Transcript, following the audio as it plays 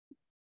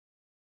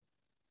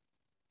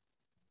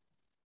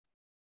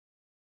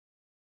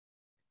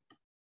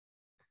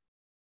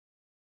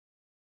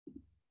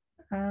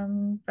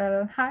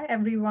Well, hi,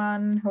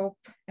 everyone. Hope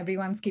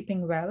everyone's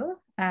keeping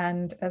well.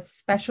 And a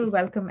special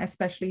welcome,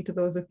 especially to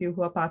those of you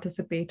who are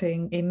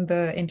participating in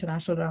the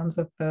international rounds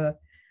of the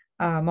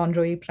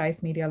Monroe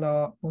Price Media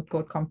Law Moot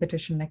Court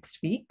competition next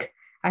week.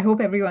 I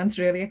hope everyone's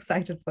really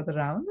excited for the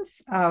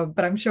rounds,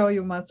 but I'm sure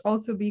you must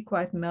also be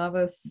quite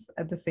nervous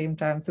at the same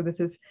time. So this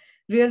is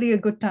really a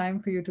good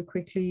time for you to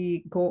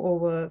quickly go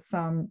over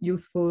some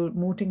useful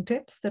mooting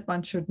tips that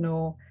one should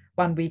know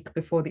 1 week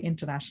before the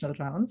international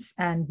rounds.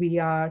 And we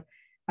are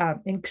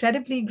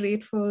incredibly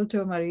grateful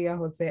to María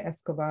José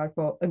Escobar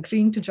for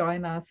agreeing to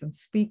join us and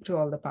speak to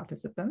all the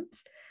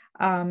participants.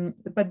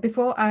 But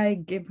before I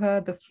give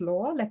her the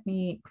floor, let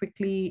me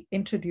quickly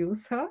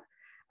introduce her.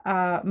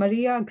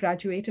 Maria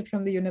graduated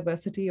from the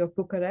University of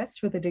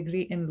Bucharest with a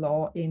degree in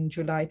law in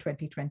July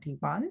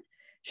 2021.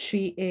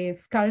 She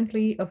is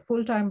currently a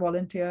full-time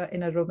volunteer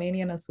in a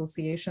Romanian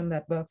association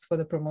that works for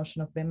the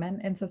promotion of women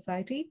in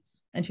society,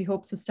 and she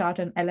hopes to start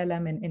an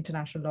LLM in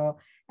international law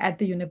at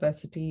the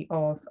University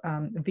of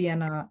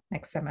Vienna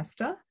next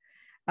semester.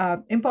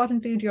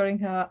 Importantly, during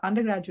her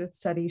undergraduate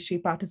studies, she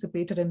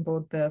participated in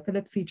both the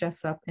Philip C.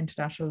 Jessup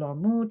International Law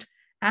Moot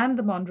and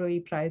the Monroe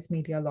Prize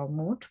Media Law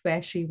Moot,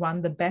 where she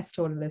won the Best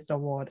Oralist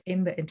Award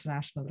in the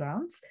international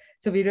rounds.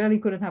 So we really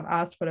couldn't have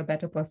asked for a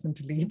better person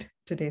to lead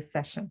today's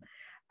session.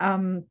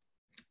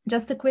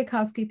 Just a quick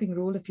housekeeping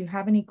rule. If you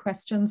have any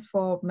questions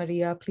for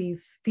Maria,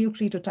 please feel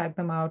free to type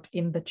them out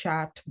in the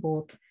chat,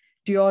 both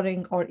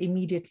during or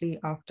immediately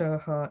after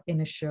her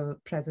initial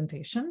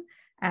presentation.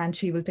 And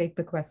she will take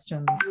the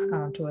questions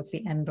towards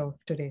the end of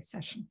today's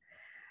session.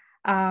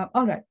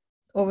 All right,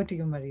 over to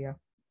you, Maria.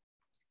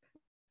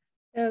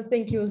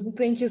 Thank you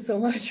so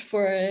much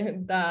for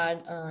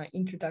that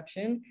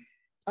introduction.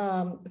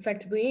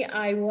 Effectively,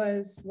 I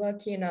was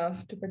lucky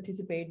enough to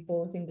participate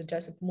both in the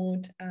Jessup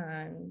Moot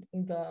and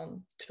in the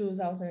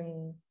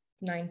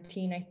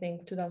 2019, I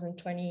think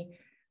 2020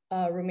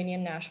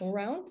 Romanian national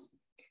rounds.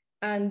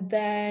 And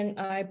then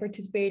I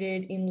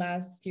participated in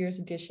last year's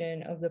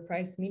edition of the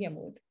Price Media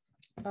Moot.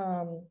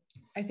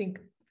 I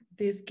think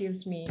this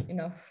gives me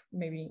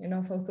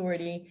enough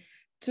authority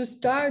to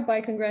start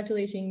by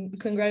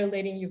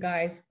congratulating you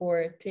guys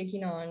for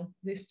taking on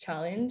this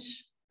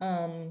challenge.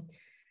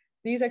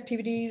 These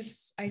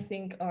activities, I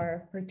think,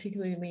 are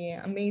particularly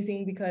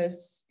amazing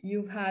because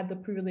you've had the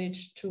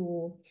privilege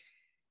to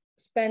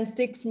spend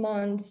 6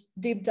 months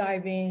deep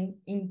diving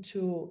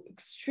into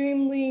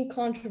extremely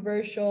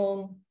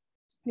controversial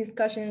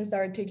discussions that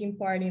are taking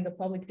part in the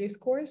public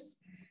discourse.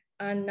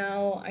 And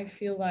now I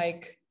feel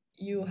like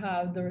you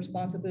have the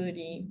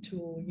responsibility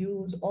to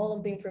use all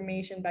of the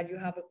information that you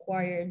have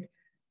acquired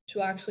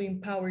to actually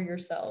empower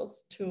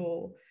yourselves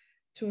to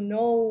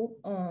know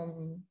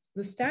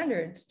the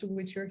standards to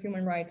which your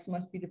human rights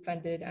must be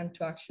defended, and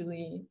to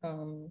actually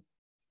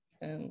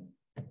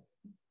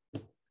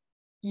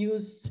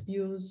use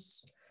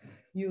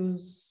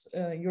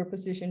your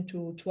position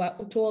to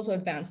also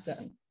advance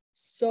them.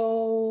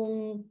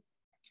 So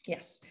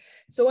yes,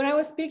 so when I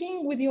was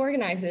speaking with the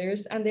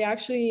organizers, and they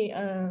actually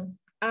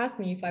asked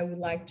me if I would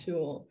like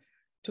to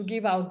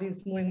give out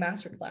this Mooting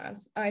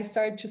Masterclass, I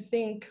started to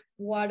think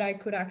what I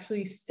could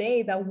actually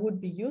say that would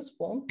be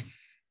useful.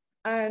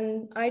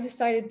 And I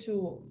decided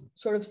to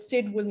sort of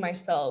sit with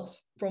myself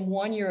from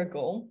 1 year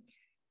ago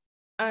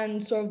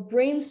and sort of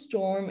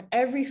brainstorm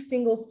every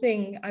single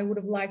thing I would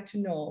have liked to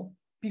know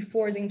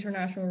before the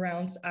international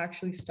rounds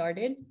actually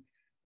started.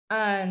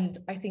 And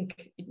I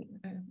think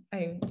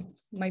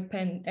my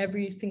pen,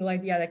 every single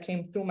idea that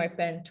came through my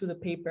pen to the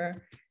paper,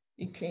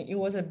 it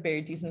was a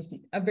very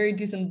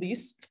decent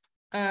list.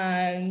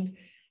 And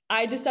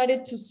I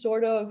decided to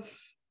sort of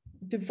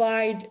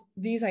divide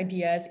these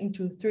ideas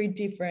into 3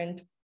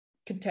 different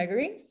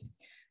categories,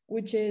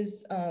 which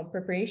is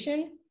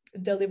preparation,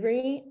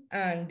 delivery,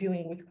 and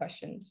dealing with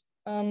questions.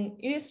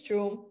 It is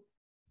true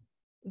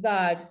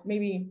that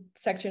maybe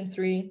section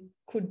 3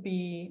 could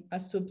be a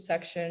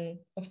subsection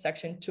of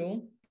section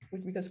 2,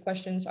 because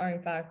questions are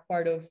in fact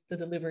part of the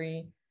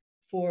delivery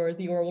for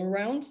the oral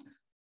rounds.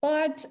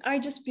 But I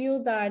just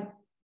feel that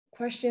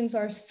questions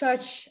are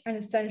such an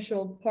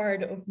essential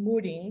part of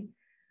mooting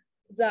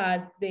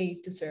that they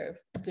deserve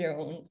their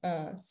own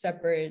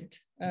separate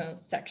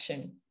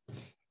section.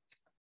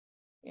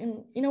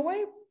 And in a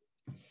way,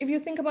 if you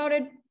think about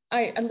it,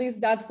 at least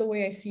that's the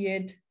way I see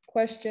it.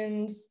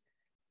 Questions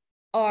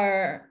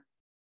are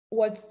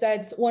what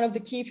sets one of the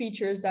key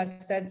features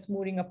that sets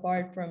mooting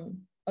apart from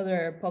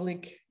other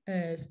public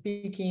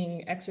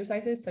speaking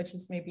exercises, such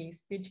as maybe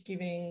speech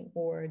giving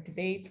or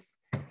debates.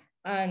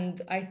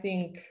 And I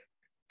think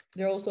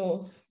they're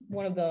also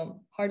one of the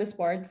hardest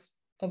parts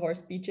of our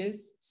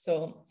speeches.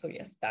 So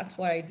yes, that's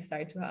why I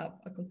decided to have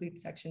a complete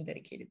section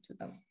dedicated to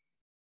them.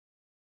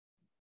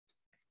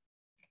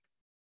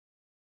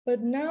 But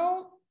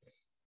now,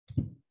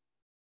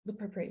 the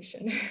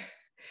preparation.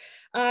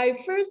 I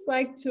first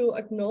like to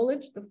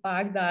acknowledge the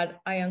fact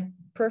that I am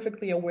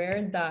perfectly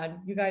aware that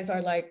you guys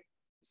are like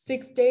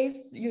 6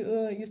 days,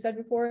 you said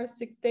before,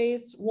 6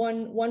 days,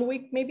 one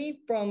week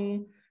maybe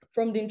from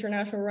the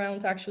international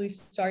rounds actually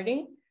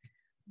starting.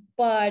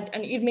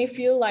 and it may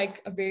feel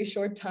like a very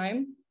short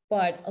time,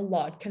 but a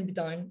lot can be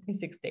done in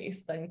 6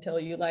 days. Let me tell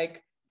you,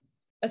 like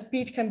a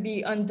speech can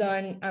be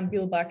undone and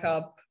build back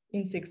up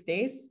in 6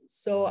 days.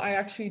 So I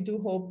actually do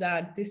hope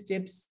that these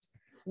tips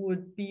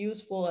would be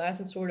useful as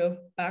a sort of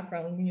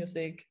background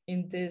music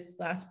in this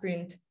last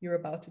sprint you're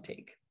about to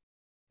take.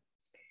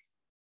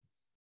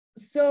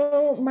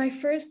 So my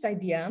first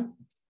idea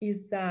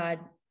is that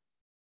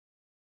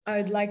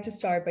I'd like to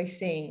start by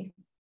saying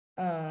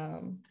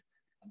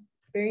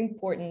very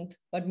important,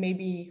 but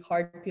maybe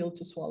hard pill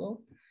to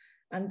swallow,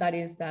 and that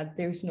is that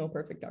there's no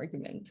perfect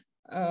argument.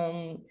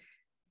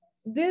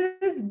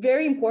 This is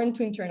very important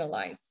to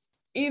internalize.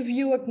 If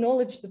you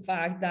acknowledge the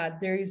fact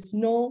that there is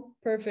no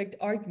perfect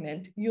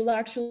argument, you'll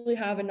actually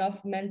have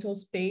enough mental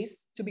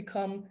space to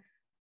become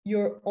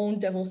your own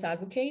devil's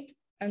advocate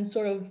and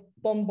sort of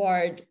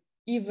bombard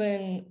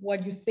even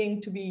what you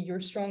think to be your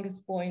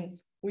strongest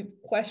points with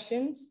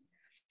questions.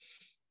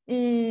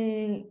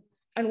 And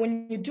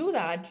when you do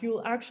that,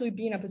 you'll actually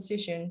be in a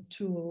position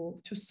to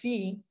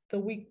see the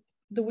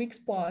weak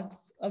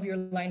spots of your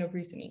line of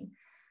reasoning.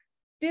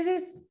 This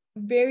is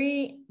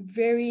very,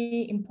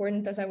 very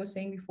important, as I was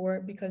saying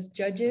before, because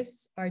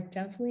judges are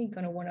definitely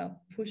going to want to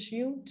push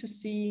you to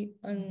see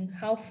on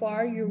how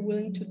far you're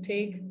willing to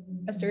take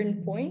a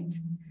certain point.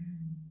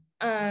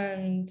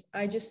 And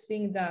I just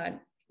think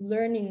that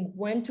learning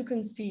when to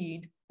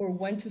concede or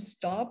when to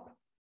stop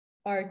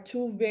are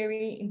two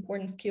very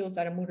important skills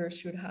that a mooter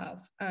should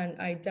have.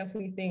 And I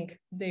definitely think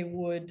they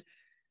would,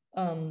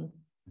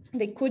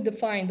 they could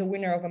define the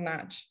winner of a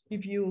match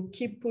if you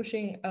keep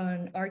pushing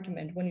an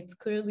argument when it's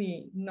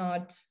clearly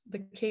not the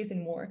case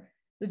anymore.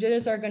 The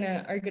judges are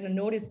gonna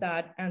notice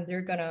that, and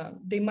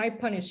they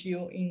might punish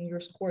you in your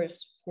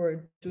scores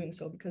for doing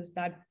so, because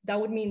that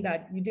would mean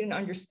that you didn't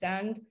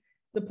understand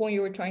the point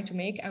you were trying to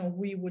make, and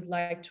we would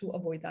like to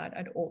avoid that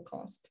at all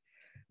costs.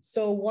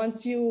 So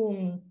once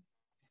you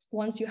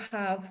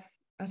have,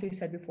 as I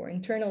said before,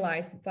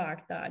 internalized the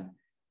fact that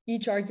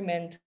each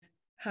argument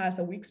has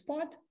a weak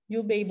spot,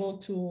 you'll be able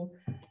to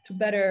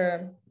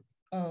better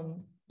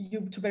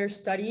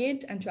study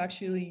it and to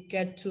actually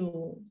get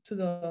to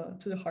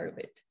the heart of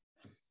it.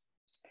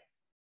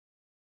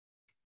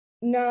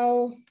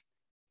 Now,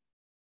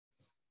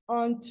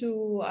 on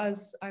to,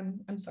 as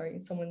I'm sorry,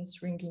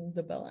 someone's ringing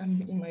the bell.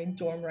 I'm in my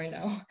dorm right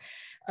now.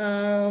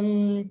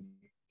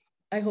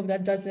 I hope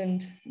that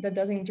doesn't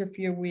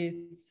interfere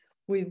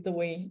with the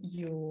way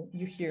you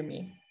hear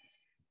me.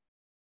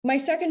 My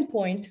second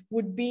point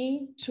would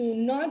be to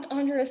not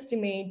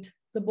underestimate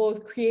the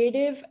both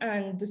creative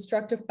and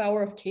destructive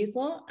power of case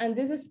law, and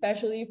this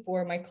especially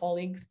for my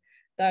colleagues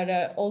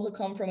that also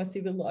come from a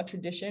civil law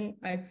tradition.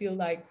 I feel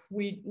like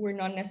we're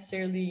not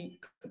necessarily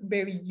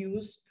very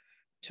used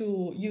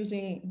to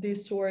using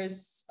this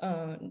source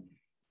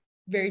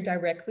very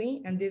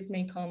directly, and this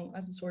may come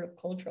as a sort of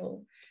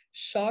cultural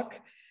shock,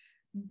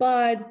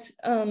 but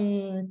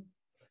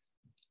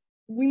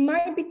we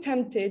might be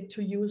tempted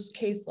to use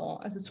case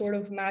law as a sort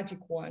of magic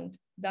wand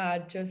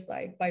that just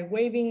like by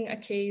waving a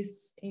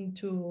case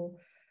into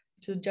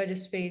the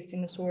judge's face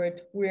in a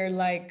sort, we're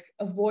like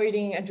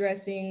avoiding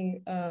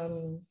addressing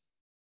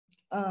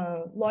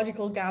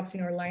logical gaps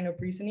in our line of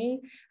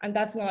reasoning. And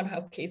that's not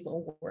how case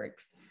law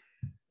works.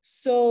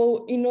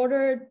 So in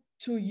order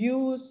to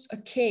use a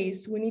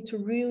case, we need to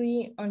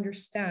really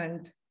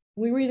understand,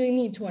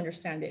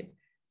 it.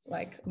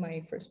 Like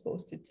my first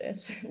post, it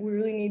says, we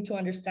really need to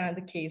understand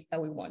the case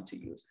that we want to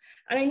use.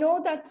 And I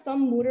know that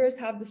some mooters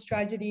have the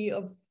strategy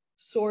of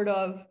sort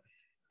of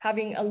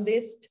having a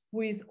list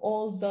with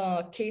all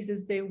the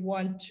cases they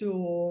want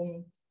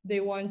to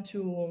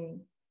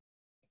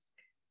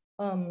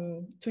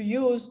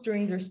use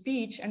during their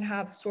speech and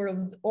have sort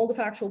of all the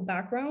factual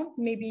background,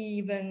 maybe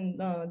even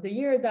the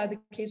year that the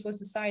case was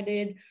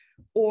decided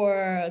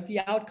or the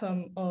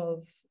outcome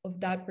of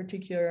that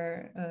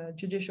particular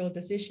judicial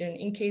decision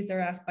in case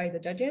they're asked by the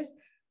judges.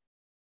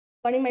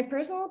 But in my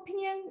personal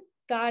opinion,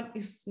 that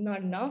is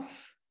not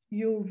enough.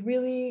 You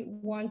really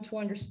want to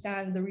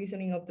understand the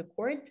reasoning of the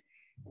court.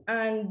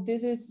 And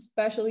this is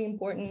especially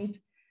important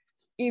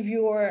if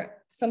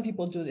some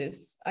people do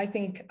this. I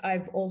think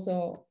I've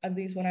also, at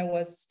least when I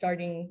was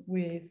starting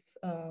with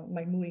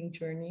my mooting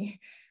journey,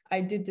 I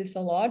did this a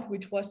lot,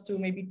 which was to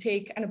maybe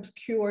take an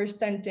obscure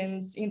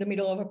sentence in the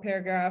middle of a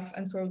paragraph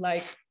and sort of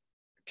like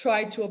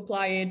try to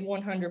apply it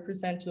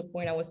 100% to the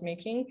point I was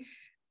making.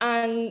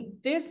 And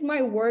this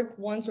might work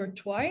once or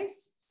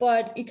twice,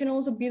 but it can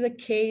also be the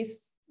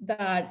case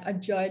that a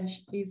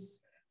judge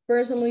is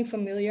personally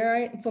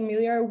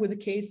familiar with the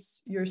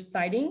case you're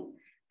citing,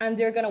 and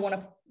they're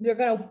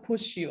gonna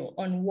push you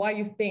on why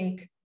you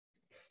think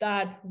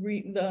that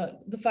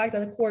the fact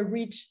that the court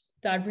reached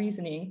that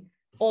reasoning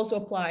also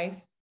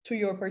applies to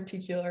your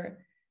particular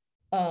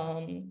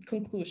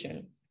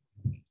conclusion.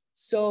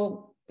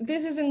 So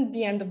this isn't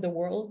the end of the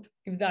world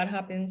if that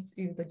happens,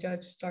 if the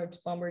judge starts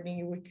bombarding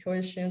you with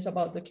questions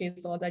about the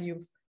case law that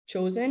you've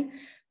chosen,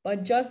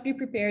 but just be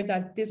prepared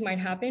that this might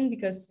happen,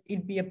 because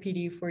it'd be a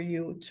pity for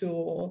you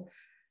to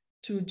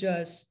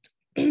just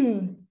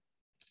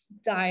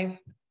dive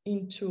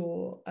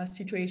into a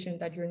situation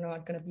that you're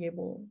not going to be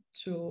able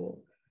to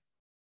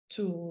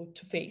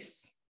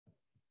face.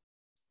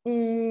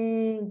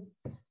 On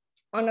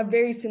a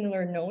very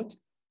similar note,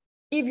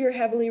 if you're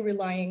heavily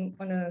relying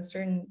on a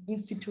certain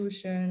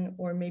institution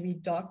or maybe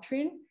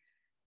doctrine,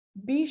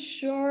 be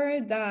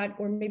sure that,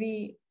 or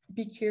maybe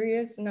be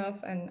curious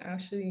enough and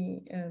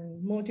actually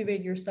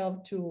motivate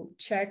yourself to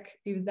check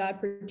if that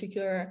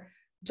particular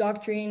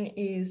doctrine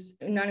is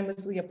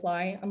unanimously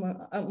applied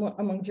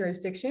among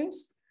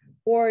jurisdictions,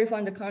 or if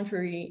on the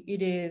contrary,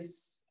 it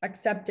is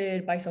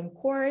accepted by some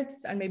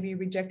courts and maybe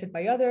rejected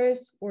by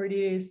others, or if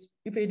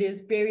it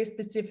is very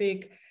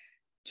specific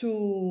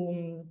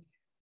to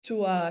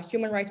a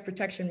human rights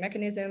protection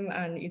mechanism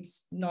and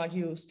it's not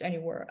used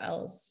anywhere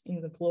else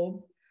in the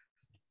globe.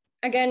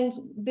 Again,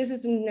 this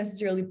isn't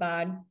necessarily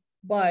bad,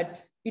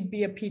 but it'd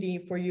be a pity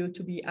for you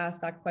to be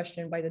asked that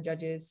question by the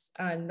judges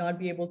and not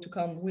be able to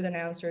come with an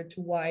answer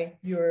to why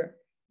you're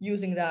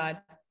using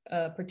that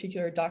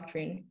particular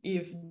doctrine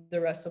if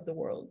the rest of the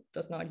world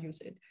does not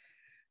use it.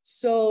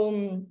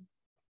 So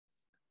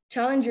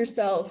challenge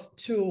yourself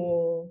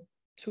to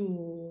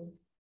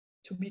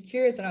be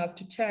curious enough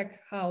to check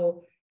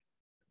how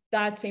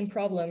that same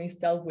problem is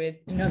dealt with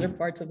in other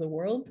parts of the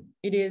world.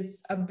 It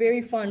is a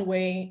very fun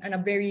way and a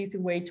very easy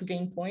way to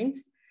gain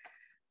points.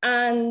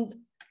 And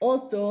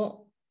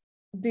also,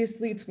 this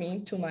leads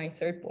me to my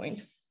third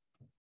point,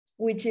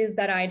 which is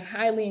that I'd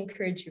highly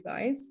encourage you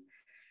guys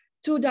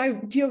to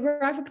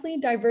geographically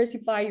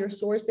diversify your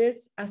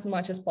sources as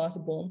much as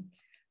possible.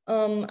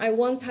 I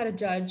once had a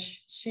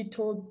judge, she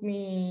told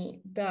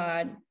me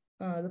that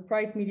the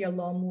Price Media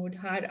Law Moot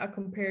had a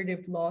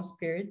comparative law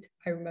spirit,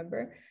 I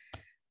remember.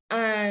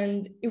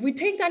 And if we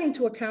take that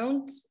into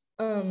account,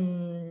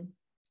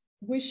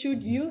 we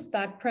should use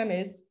that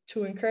premise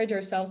to encourage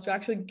ourselves to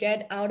actually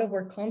get out of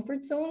our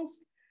comfort zones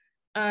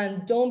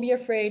and don't be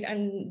afraid,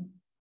 and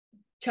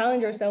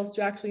challenge ourselves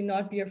to actually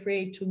not be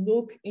afraid to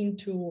look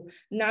into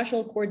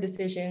national court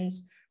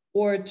decisions,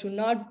 or to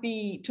not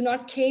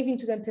cave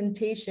into the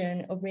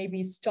temptation of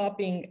maybe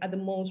stopping at the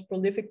most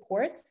prolific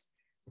courts,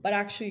 but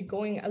actually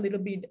going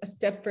a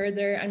step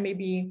further and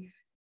maybe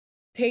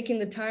taking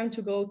the time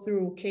to go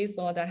through case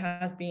law that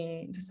has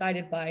been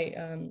decided by,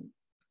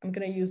 I'm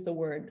going to use the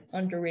word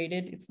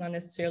underrated. It's not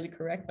necessarily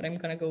correct, but I'm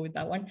going to go with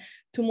that one,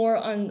 to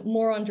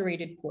more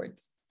underrated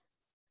courts.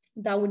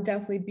 That would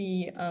definitely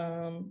be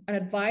an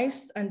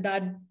advice, and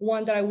that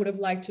one that I would have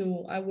liked to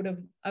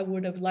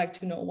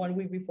know 1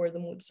 week before the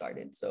moot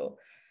started. So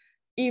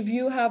if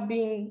you have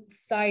been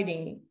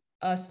citing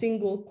a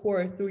single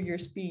court through your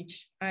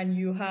speech and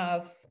you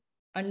have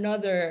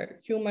another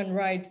human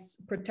rights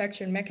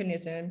protection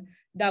mechanism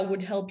that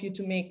would help you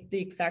to make the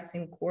exact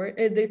same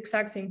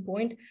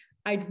point,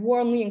 I'd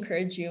warmly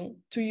encourage you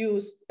to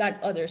use that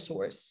other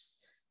source.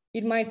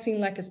 It might seem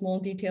like a small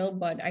detail,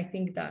 but I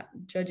think that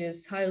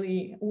judges are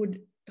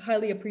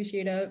highly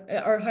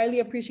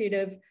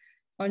appreciative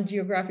on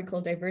geographical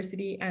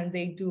diversity, and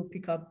they do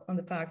pick up on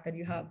the fact that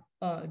you have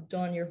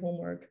done your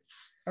homework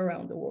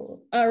around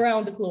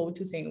the globe,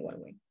 to say in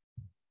one way.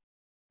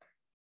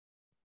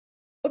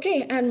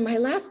 Okay, and my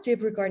last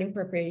tip regarding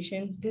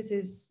preparation, this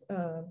is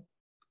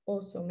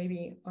also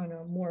maybe on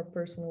a more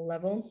personal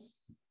level.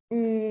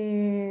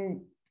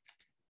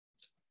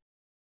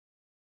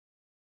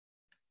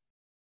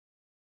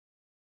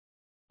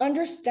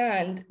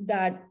 Understand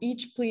that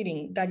each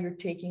pleading that you're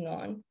taking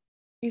on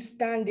is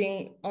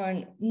standing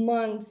on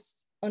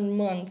months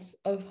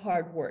of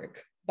hard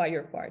work by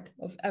your part,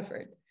 of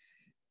effort.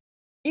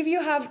 If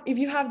you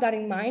have that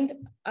in mind,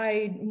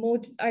 I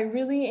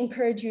really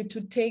encourage you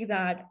to take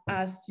that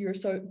as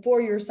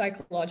for your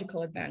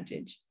psychological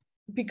advantage,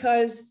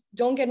 because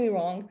don't get me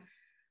wrong,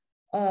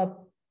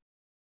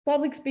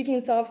 public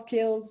speaking, soft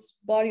skills,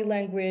 body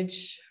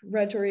language,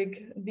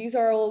 rhetoric, these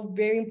are all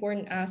very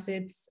important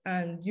assets,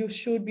 and you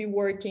should be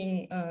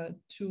working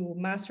to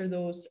master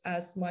those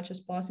as much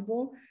as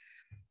possible.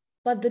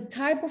 But the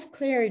type of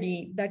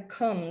clarity that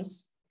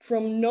comes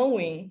from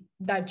knowing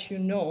that you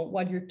know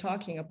what you're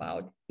talking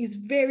about is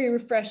very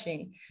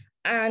refreshing.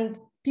 And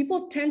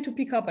people tend to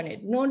pick up on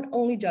it, not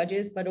only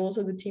judges, but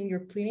also the team you're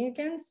pleading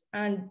against.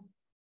 And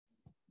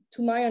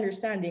to my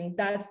understanding,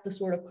 that's the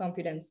sort of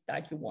confidence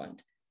that you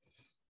want.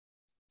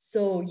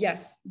 So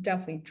yes,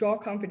 definitely draw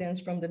confidence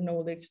from the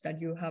knowledge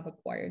that you have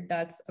acquired.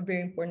 That's a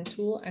very important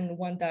tool, and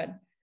one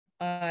that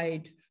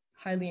I'd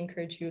highly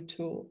encourage you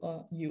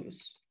to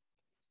use.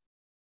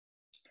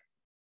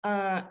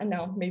 And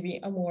now maybe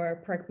a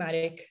more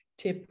pragmatic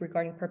tip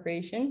regarding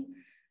preparation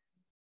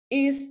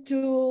is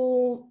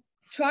to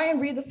try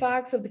and read the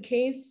facts of the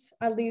case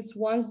at least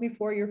once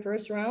before your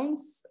first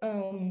rounds.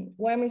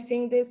 Why am I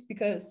saying this?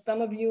 Because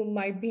some of you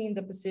might be in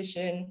the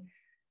position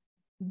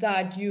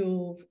that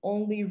you've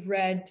only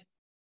read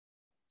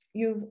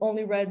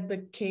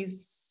the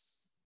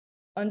case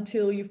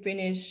until you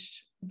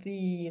finish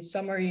the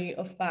summary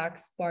of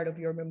facts part of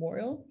your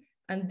memorial.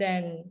 And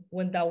then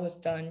when that was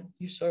done,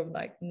 you sort of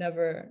like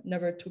never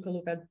took a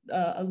look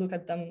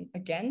at them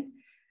again.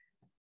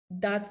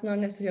 That's not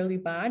necessarily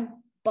bad,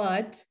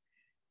 but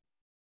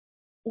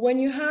when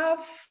you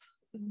have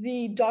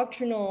the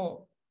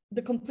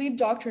complete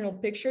doctrinal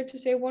picture, to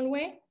say one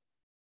way,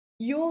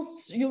 you'll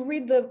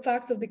read the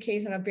facts of the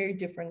case in a very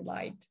different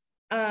light,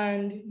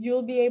 and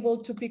you'll be able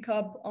to pick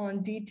up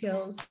on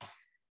details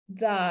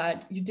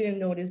that you didn't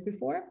notice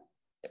before,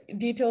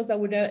 details that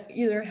would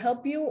either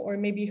help you or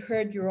maybe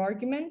hurt your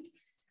argument.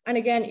 And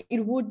again,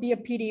 it would be a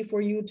pity for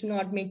you to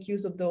not make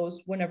use of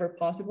those whenever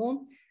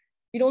possible.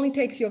 It only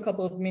takes you a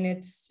couple of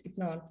minutes, if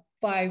not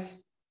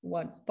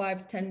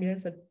 5-10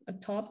 minutes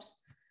at tops.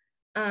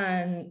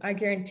 And I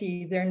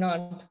guarantee they're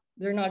not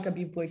gonna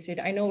be wasted.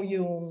 I know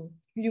you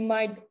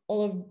might,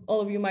 all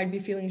of you might be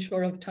feeling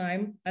short of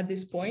time at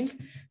this point,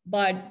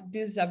 but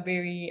this is a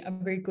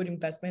very good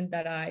investment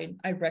that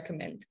I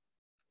recommend.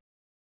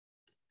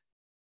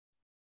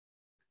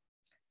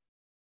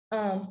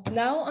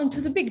 Now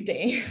onto the big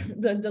day,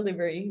 the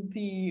delivery,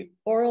 the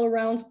oral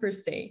rounds per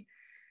se.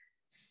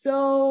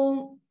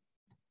 So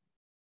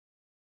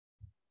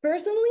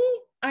personally,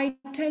 I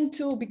tend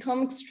to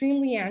become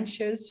extremely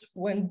anxious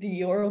when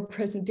the oral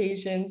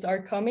presentations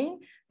are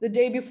coming. The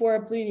day before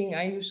a pleading,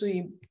 I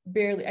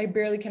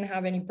barely can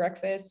have any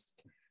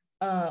breakfast.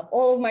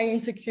 All of my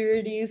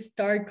insecurities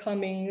start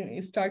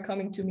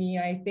coming to me.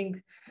 I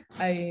think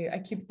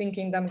I keep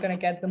thinking that I'm gonna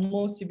get the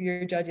most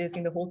severe judges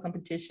in the whole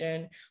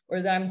competition,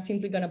 or that I'm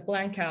simply gonna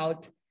blank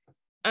out.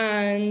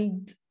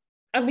 And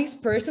at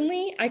least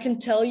personally, I can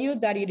tell you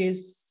that it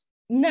is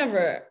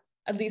never,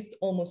 at least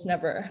almost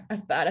never,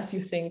 as bad as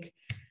you think.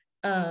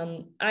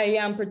 I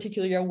am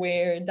particularly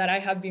aware that I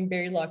have been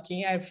very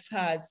lucky. I've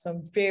had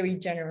some very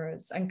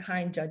generous and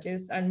kind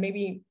judges, and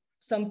maybe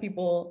some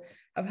people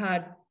have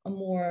had a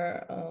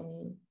more,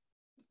 I'm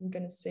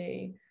gonna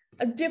say,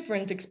 a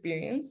different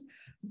experience.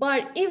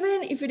 But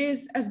even if it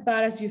is as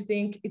bad as you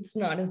think, it's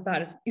not as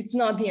bad. It's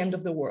not the end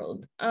of the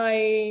world.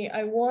 I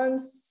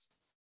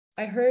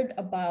heard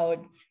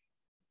about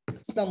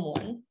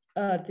someone.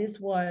 This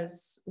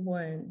was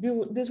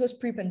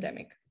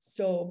pre-pandemic,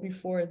 so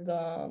before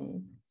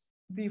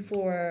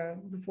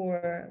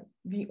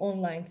the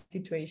online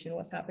situation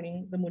was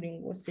happening. The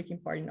mooting was taking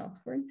part in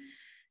Oxford,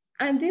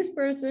 and this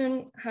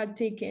person had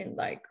taken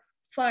like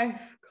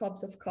 5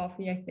 cups of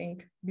coffee, I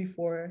think,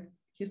 before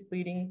his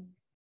pleading,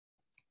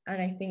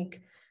 and I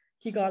think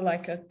he got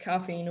like a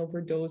caffeine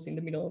overdose in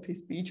the middle of his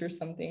speech or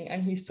something,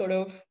 and he sort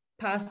of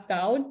passed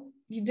out.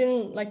 He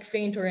didn't like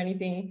faint or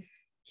anything.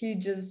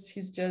 His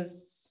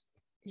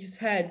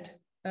head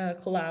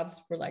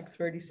collapsed for like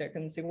 30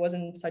 seconds. It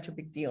wasn't such a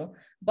big deal.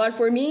 But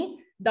for me,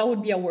 that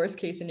would be a worst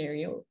case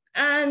scenario.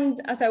 And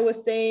as I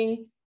was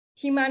saying,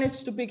 he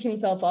managed to pick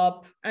himself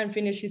up and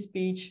finish his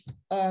speech.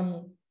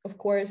 Of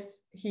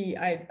course,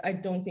 I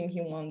don't think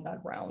he won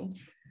that round,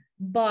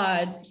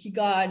 but he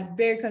got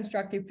very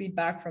constructive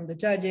feedback from the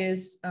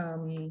judges.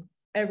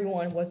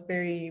 Everyone was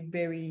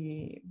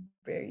very,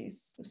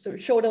 so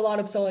showed a lot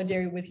of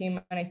solidarity with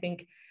him. And I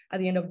think at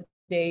the end of the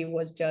day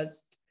was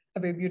just a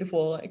very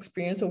beautiful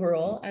experience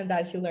overall, and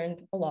that he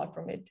learned a lot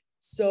from it.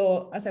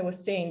 So as I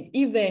was saying,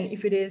 even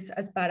if it is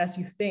as bad as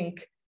you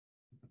think,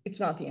 it's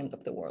not the end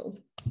of the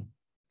world.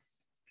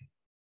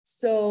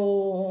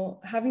 So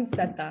having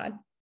said that,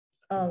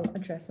 I'll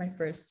address my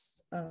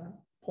first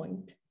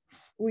point,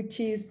 which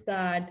is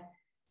that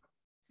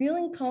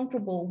feeling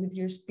comfortable with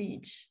your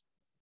speech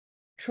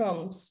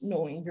trumps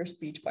knowing your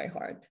speech by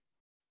heart.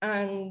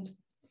 And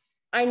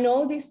I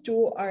know these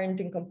two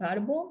aren't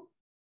incompatible.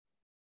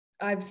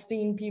 I've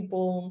seen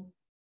people,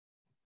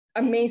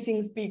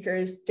 amazing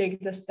speakers,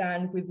 take the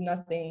stand with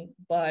nothing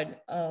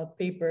but a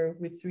paper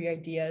with 3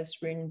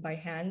 ideas written by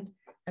hand,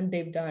 and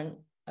they've done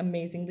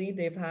amazingly.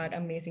 They've had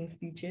amazing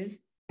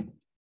speeches.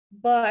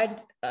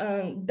 But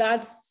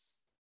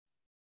that's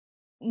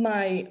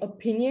my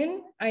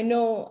opinion. I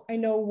know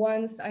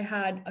once I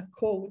had a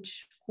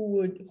coach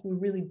who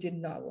really did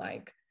not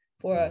like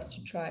for us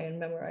to try and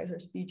memorize our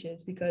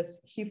speeches, because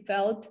he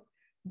felt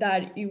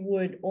that it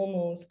would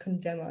almost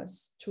condemn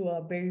us to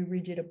a very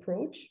rigid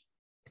approach.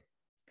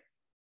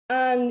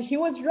 And he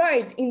was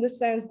right in the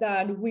sense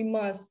that we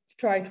must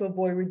try to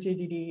avoid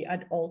rigidity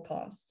at all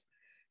costs.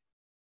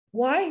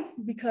 Why?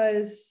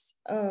 Because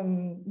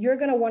you're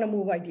gonna wanna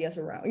move ideas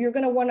around. You're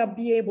gonna wanna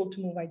be able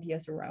to move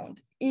ideas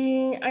around.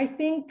 I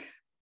think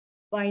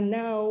by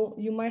now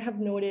you might have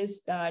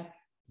noticed that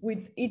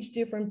with each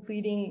different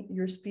pleading,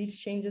 your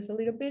speech changes a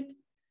little bit.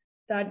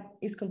 That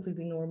is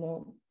completely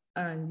normal.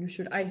 And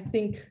I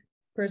think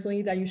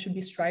personally that you should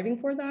be striving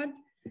for that.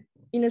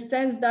 In a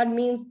sense, that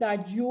means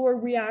that you're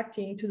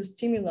reacting to the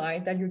stimuli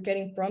that you're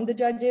getting from the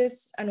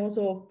judges and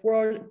also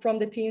from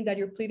the team that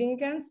you're pleading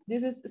against.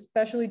 This is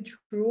especially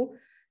true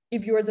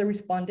if you're the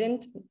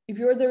respondent. If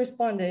you're the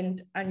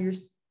respondent and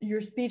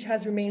your speech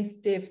has remained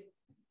stiff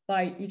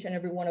by each and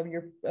every one of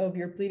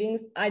your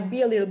pleadings, I'd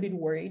be a little bit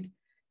worried,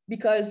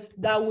 because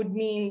that would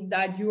mean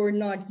that you're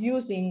not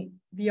using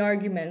the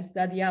arguments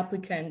that the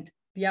applicant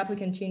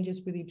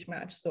changes with each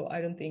match. So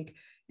I don't think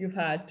you've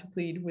had to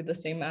plead with the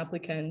same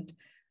applicant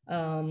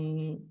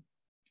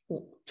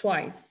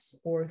twice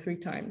or 3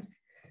 times.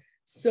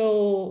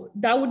 So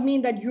that would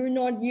mean that you're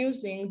not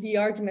using the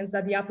arguments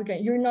that the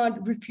applicant, you're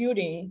not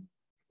refuting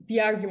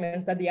the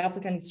arguments that the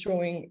applicant is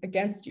throwing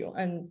against you.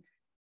 And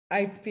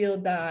I feel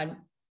that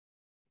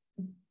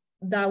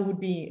that would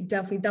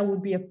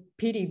be a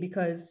pity,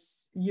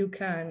 because you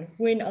can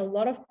win a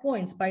lot of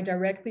points by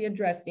directly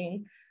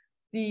addressing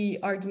the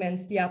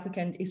arguments the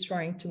applicant is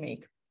trying to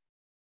make.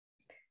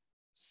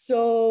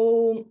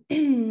 So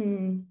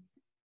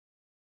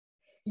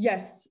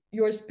yes,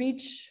 your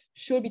speech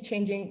should be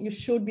changing. You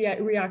should be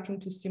reacting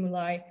to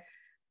stimuli,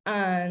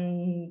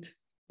 and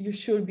you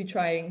should be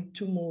trying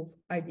to move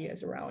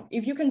ideas around.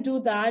 If you can do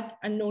that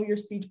and know your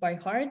speech by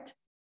heart,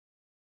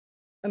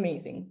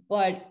 amazing.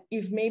 But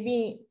if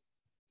maybe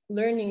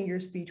learning your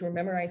speech or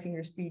memorizing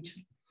your speech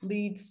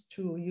leads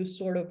to you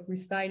sort of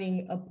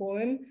reciting a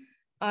poem,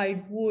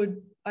 I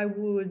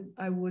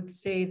would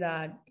say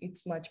that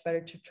it's much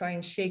better to try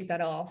and shake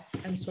that off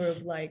and sort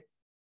of like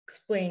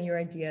explain your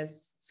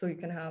ideas so you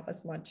can have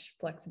as much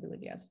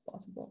flexibility as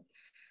possible.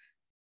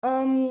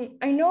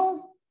 I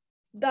know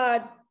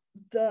that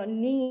the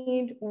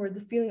need or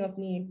the feeling of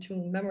need to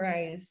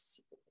memorize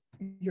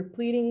your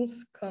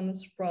pleadings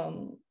comes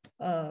from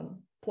a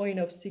place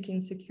of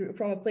seeking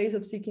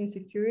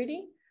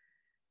security.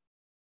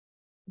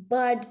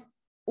 But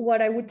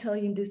what I would tell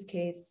you in this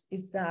case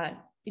is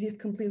that it is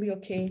completely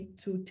okay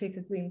to take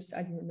a glimpse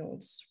at your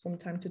notes from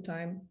time to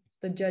time.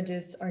 The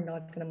judges are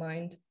not going to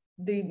mind.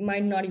 They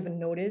might not even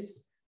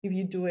notice if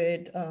you do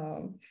it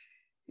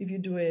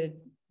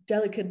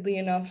delicately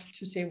enough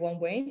to say one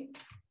way.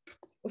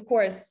 Of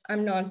course,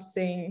 I'm not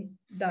saying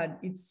that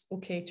it's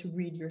okay to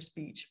read your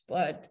speech,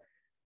 but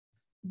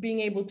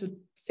being able to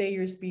say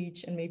your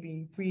speech and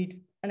maybe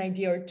read an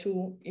idea or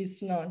two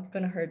is not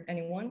going to hurt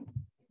anyone.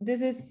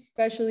 This is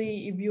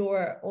especially if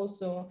you're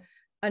also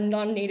a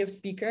non-native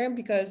speaker,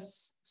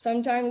 because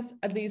sometimes,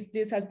 at least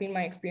this has been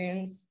my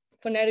experience,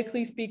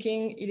 phonetically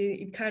speaking,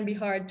 it can be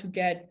hard to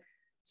get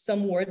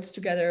some words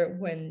together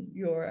when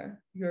your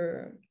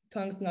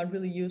tongue's not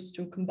really used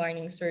to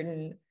combining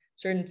certain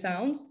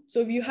sounds. So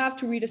if you have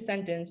to read a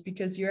sentence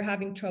because you're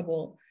having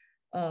trouble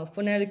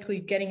phonetically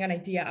getting an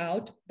idea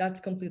out,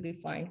 that's completely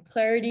fine.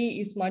 Clarity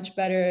is much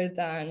better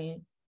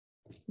than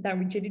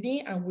rigidity,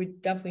 and we're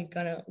definitely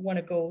gonna want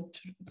to go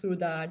through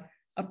that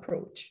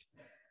approach.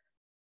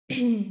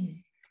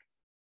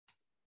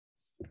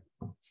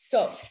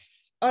 So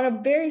on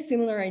a very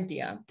similar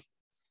idea,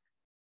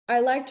 I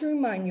like to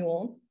remind you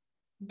all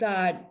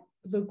that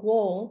the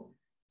goal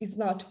is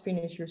not to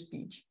finish your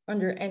speech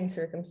under any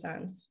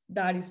circumstance.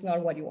 That is not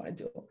what you want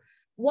to do.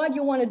 What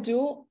you want to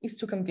do is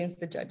to convince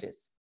the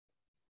judges.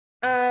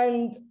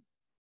 And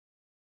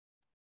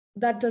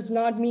that does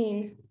not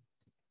mean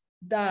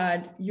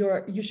that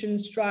you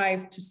shouldn't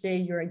strive to say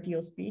your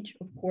ideal speech.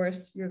 Of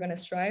course, you're going to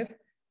strive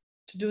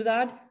to do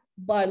that.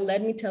 But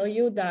let me tell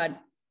you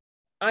that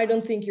I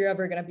don't think you're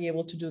ever going to be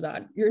able to do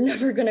that. You're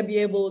never going to be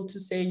able to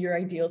say your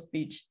ideal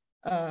speech.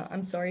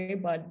 I'm sorry,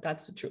 but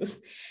that's the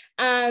truth.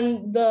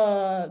 And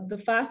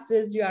the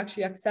fastest you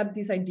actually accept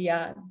this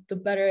idea, the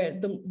better,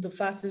 the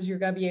fastest you're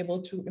going to be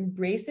able to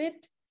embrace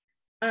it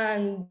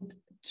and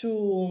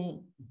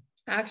to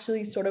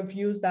actually sort of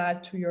use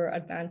that to your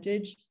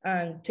advantage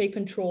and take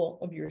control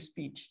of your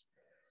speech.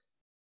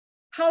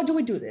 How do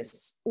we do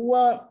this?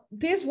 Well,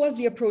 this was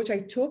the approach I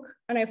took,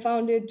 and I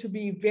found it to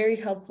be very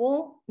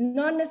helpful,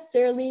 not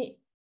necessarily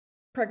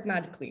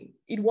pragmatically.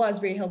 It was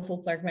very helpful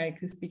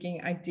pragmatically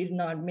speaking. I did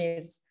not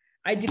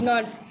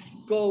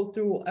go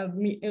through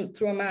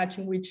a match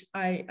in which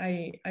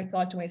I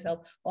thought to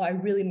myself, oh, I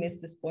really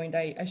missed this point.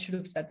 I should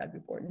have said that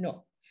before.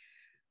 No.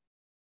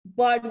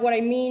 But what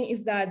I mean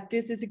is that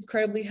this is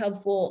incredibly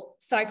helpful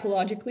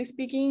psychologically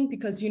speaking,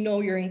 because you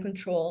know you're in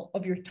control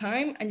of your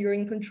time and you're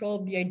in control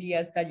of the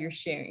ideas that you're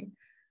sharing.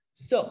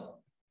 So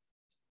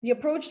the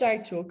approach that I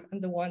took, and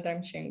the one that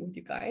I'm sharing with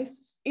you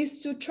guys,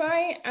 is to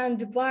try and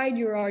divide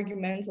your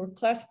arguments or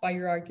classify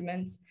your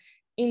arguments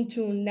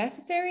into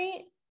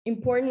necessary,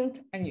 important,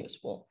 and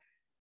useful.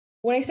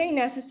 When I say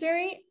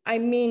necessary, I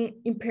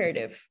mean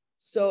imperative.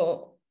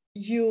 So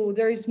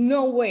there is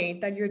no way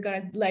that you're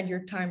gonna let your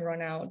time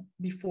run out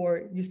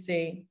before you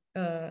say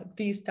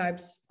these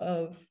types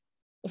of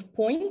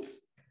points.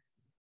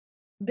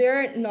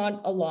 They're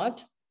not a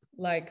lot,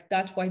 like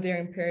that's why they're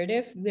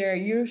imperative. They're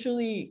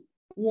usually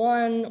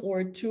 1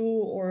 or 2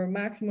 or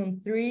maximum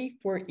 3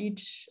 for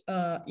each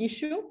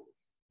issue.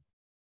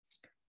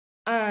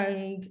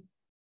 And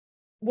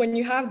when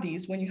you have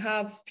these, when you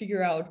have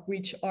figured out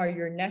which are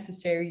your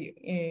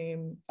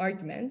necessary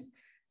arguments,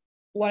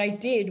 what I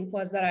did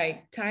was that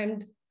I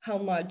timed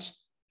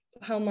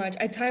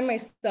I timed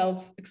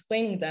myself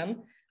explaining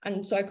them.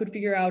 And so I could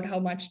figure out how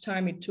much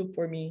time it took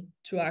for me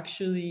to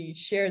actually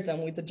share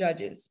them with the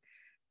judges.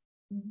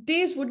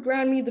 This would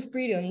grant me the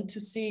freedom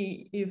to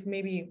see if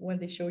maybe when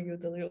they show you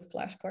the little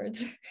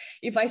flashcards,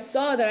 if I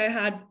saw that I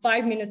had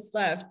 5 minutes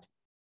left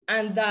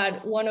and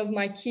that one of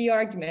my key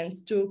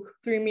arguments took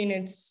 3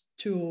 minutes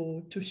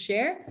to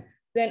share,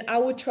 then I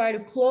would try to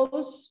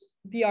close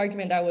the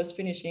argument I was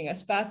finishing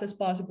as fast as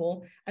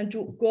possible and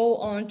to go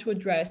on to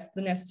address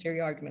the necessary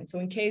argument. So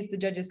in case the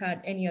judges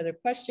had any other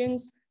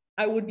questions,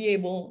 I would be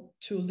able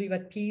to leave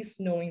at peace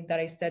knowing that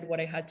I said what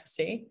I had to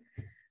say.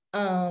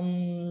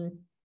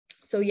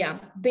 So yeah,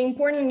 the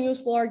important and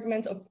useful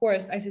arguments, of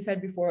course, as I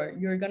said before,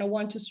 you're gonna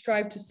want to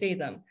strive to say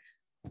them,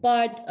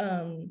 but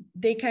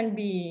they can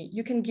be,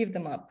 you can give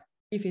them up.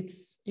 If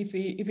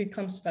it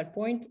comes to that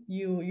point,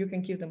 you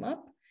can give them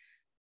up.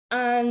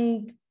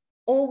 And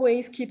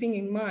always keeping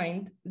in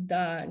mind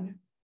that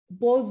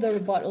both the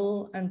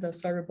rebuttal and the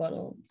star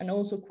rebuttal and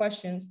also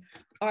questions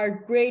are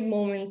great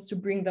moments to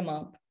bring them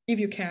up if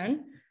you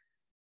can.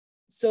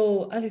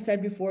 So as I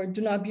said before,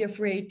 do not be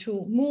afraid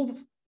to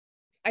move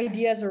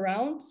ideas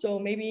around. So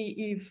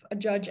maybe if a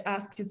judge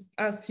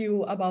asks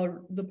you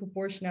about the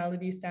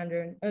proportionality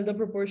standard, the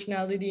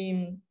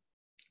proportionality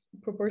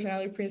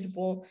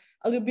principle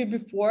a little bit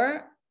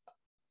before,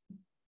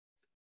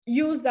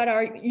 use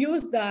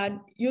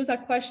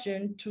that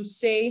question to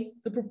say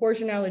the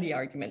proportionality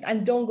argument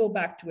and don't go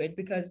back to it,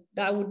 because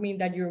that would mean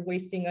that you're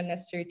wasting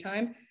unnecessary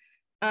time.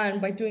 And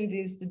by doing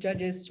this, the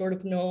judges sort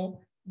of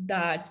know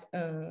that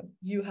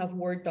you have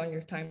worked on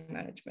your time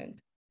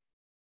management.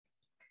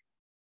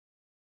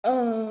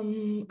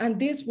 And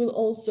this will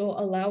also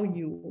allow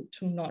you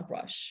to not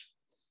rush.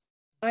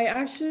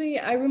 I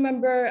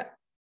remember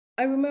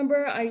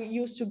I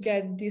used to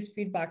get this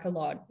feedback a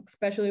lot,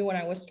 especially when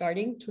I was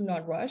starting, to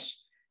not rush,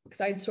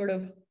 because I'd sort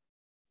of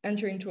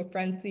enter into a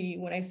frenzy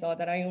when I saw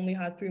that I only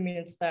had 3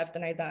 minutes left,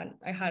 and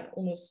I had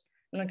almost,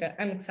 like,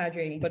 I'm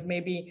exaggerating, but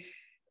maybe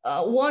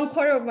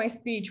 1/4 of my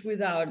speech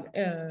without,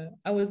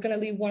 I was gonna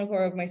leave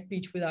 1/4 of my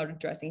speech without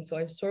addressing. So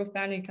I sort of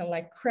panicked and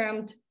like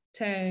crammed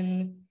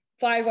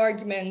 5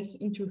 arguments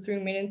into 3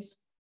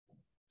 minutes.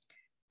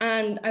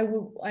 And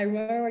I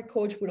remember my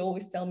coach would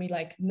always tell me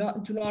like,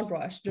 do not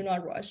rush. And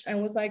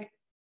I was like,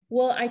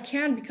 well, I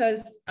can't,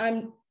 because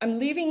I'm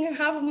leaving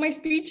half of my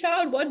speech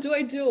out. What do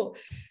I do?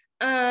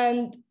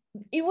 And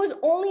it was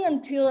only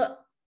until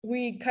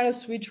we kind of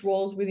switched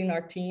roles within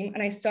our team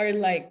and I started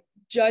like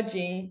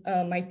judging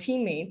my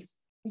teammates.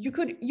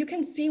 You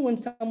can see when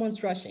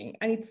someone's rushing,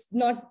 and it's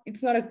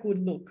not a good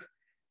look.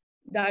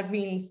 That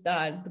means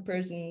that the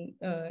person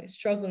is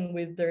struggling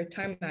with their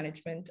time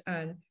management.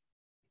 And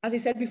as I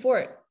said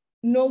before,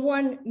 no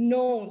one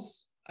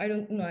knows, I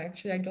don't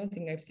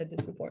think I've said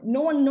this before.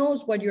 No one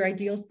knows what your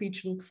ideal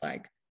speech looks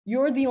like.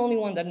 You're the only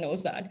one that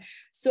knows that.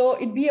 So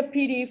it'd be a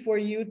pity for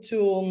you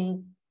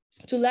to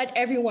let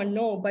everyone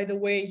know by the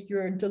way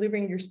you're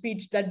delivering your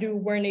speech that you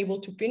weren't able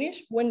to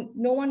finish, when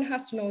no one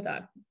has to know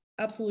that.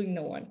 Absolutely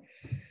no one.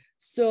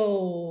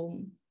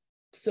 So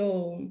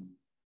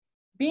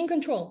be in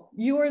control.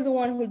 You are the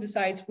one who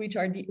decides which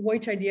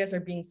ideas are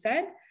being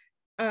said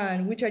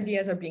and which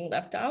ideas are being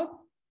left out,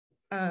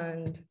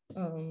 and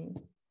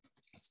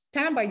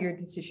stand by your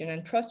decision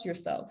and trust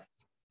yourself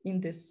in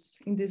this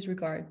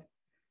regard.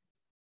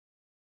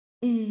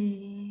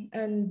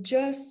 And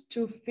just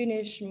to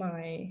finish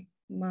my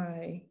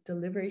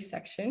delivery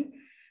section,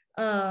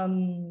 I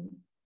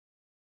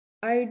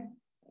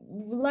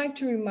would like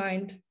to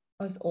remind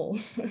us all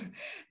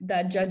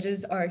that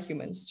judges are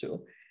humans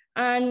too.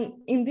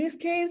 And in this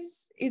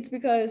case, it's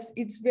because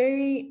it's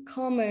very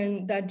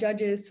common that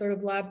judges sort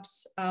of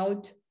lapse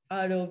out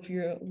of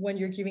when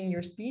you're giving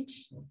your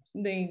speech.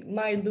 They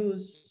might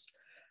lose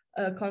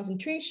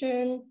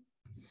concentration,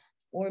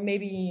 or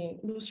maybe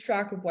lose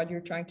track of what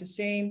you're trying to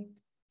say.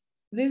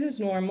 This is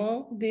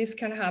normal. This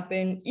can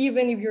happen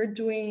even if you're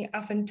doing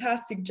a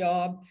fantastic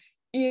job,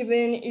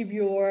 even if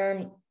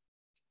you're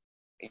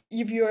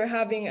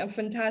having a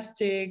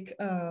fantastic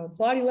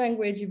body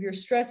language, if you're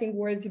stressing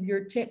words, if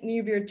you're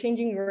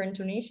changing your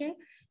intonation.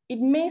 It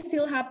may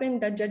still happen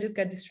that judges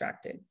get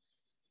distracted.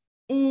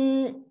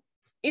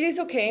 It is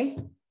okay.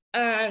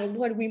 And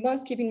what we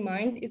must keep in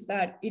mind is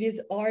that it is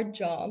our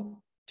job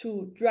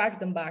to drag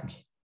them back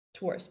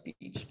to our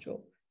speech, to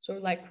sort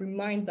of like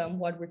remind them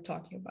what we're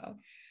talking about.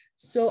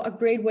 So a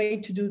great way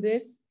to do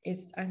this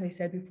is, as I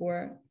said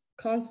before,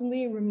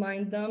 constantly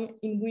remind them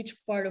in which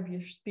part of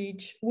your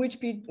speech, which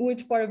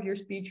part of your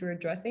speech you're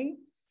addressing.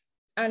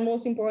 And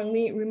most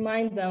importantly,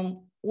 remind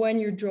them when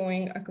you're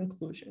drawing a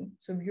conclusion.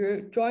 So if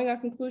you're drawing a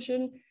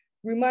conclusion,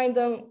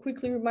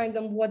 quickly remind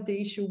them what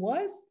the issue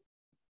was,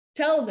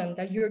 tell them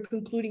that you're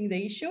concluding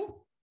the issue,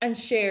 and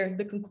share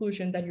the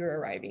conclusion that you're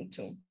arriving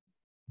to.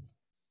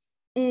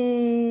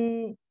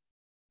 In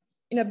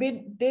a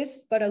bit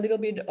this, but a little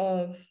bit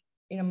of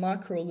in a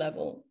macro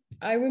level.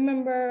 I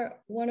remember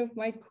one of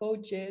my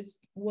coaches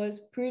was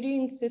pretty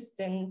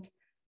insistent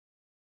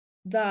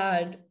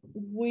that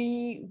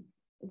we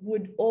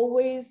would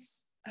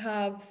always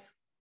say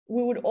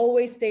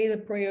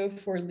the prayer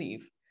for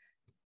leave.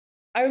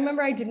 I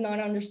remember I did not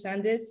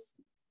understand this.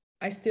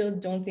 I still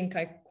don't think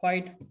I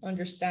quite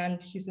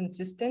understand his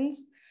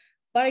insistence,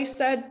 but I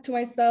said to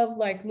myself,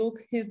 like,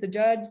 look, he's the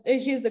judge,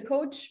 he's the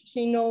coach.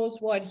 He knows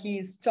what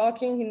he's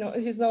talking. He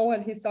knows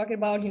what he's talking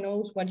about. He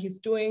knows what he's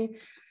doing.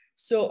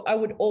 So I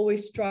would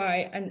always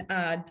try and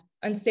add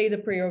and say the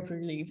prayer of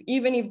relief,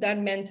 even if that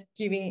meant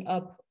giving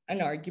up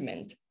an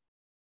argument.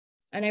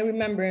 And I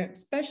remember,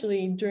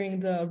 especially during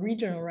the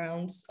regional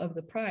rounds of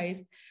the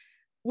prize,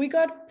 we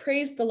got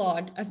praised a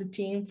lot as a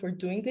team for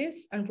doing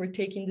this and for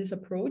taking this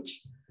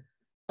approach,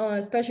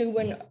 especially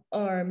when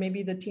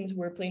maybe the teams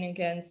we're playing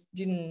against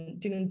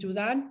didn't do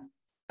that.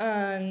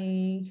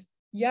 And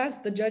yes,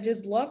 the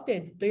judges loved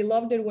it. They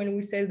loved it when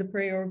we said the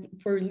prayer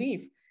for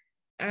relief.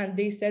 And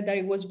they said that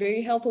it was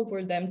very helpful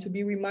for them to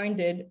be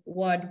reminded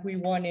what we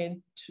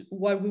wanted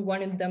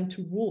them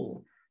to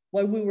rule,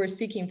 what we were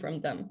seeking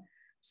from them.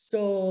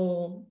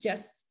 So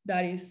yes,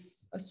 that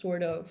is a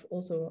sort of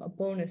also a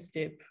bonus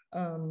tip,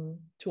 to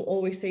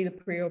always say the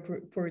prayer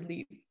for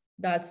relief.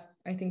 I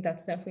think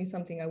that's definitely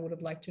something I would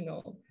have liked to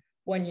know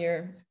 1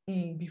 year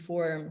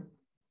before,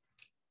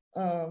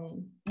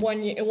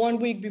 1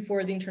 week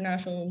before the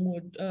international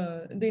mood,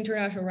 the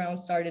international round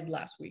started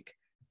last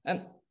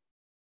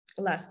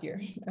year.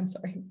 I'm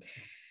sorry.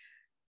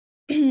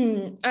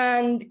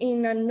 And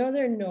in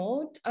another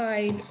note,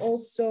 I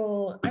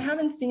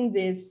haven't seen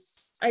this.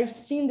 I've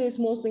seen this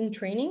mostly in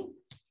training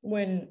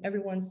when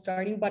everyone's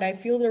starting, but I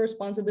feel the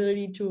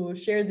responsibility to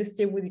share this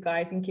tip with you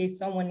guys in case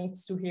someone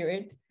needs to hear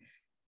it.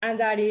 And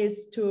that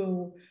is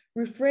to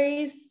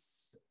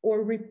rephrase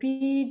or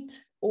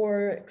repeat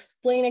or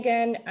explain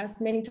again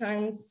as many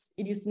times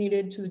it is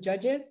needed to the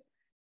judges.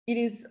 It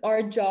is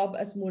our job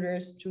as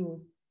mooters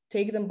to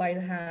take them by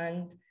the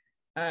hand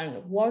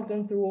and walk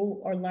them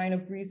through our line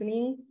of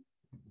reasoning.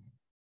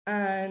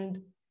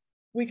 And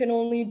we can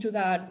only do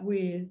that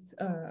with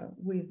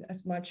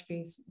as much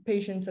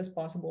patience as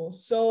possible.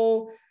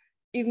 So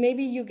if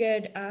maybe you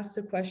get asked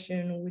a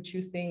question which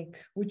you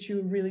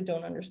really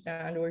don't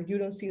understand, or you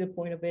don't see the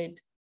point of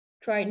it,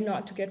 try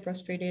not to get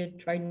frustrated,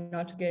 try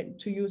not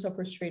to use a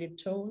frustrated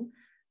tone,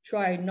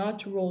 try not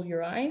to roll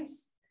your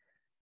eyes.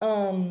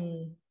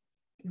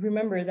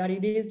 Remember that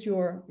it is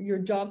your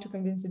job to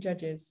convince the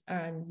judges,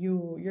 and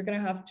you're gonna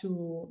have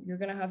to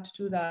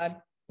do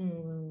that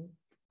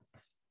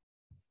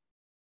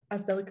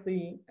as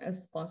delicately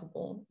as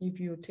possible. If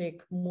you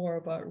take more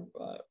of a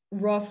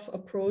rough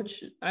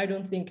approach, I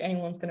don't think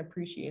anyone's gonna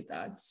appreciate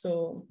that.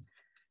 So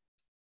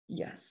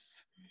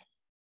yes.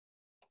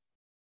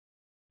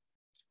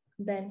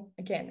 Then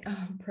again,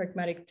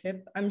 pragmatic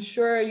tip. I'm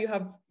sure you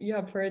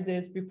have heard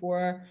this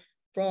before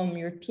from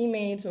your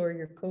teammates or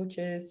your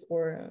coaches,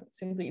 or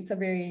simply it's a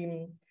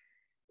very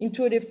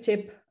intuitive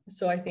tip.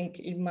 So I think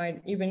it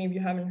might, even if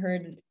you haven't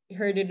heard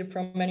it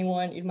from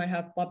anyone, it might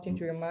have popped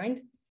into your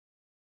mind,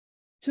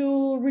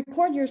 to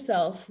record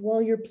yourself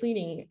while you're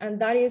pleading. And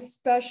that is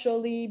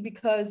especially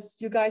because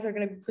you guys are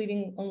going to be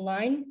pleading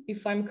online,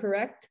 if I'm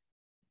correct.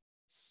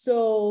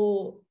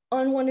 So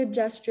unwanted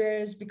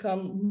gestures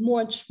become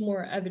much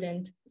more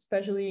evident,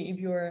 especially if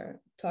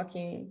you're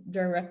talking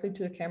directly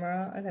to the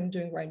camera, as I'm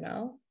doing right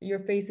now. Your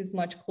face is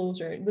much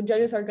closer. The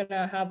judges are going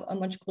to have a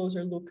much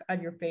closer look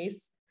at your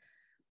face.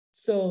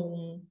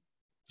 So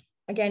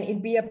again,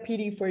 it'd be a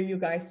pity for you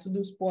guys to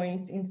lose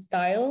points in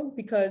style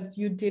because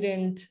you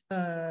didn't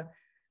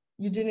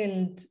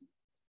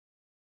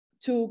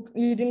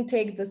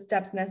take the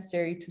steps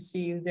necessary to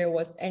see if there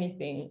was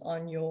anything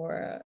on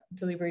your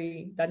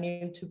delivery that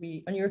needed to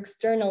be, on your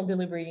external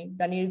delivery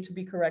that needed to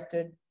be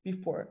corrected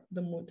before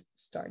the moot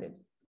started.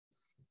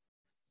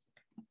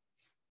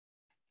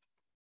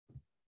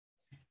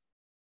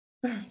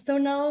 So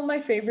now my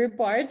favorite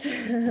part,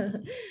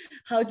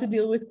 how to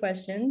deal with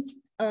questions.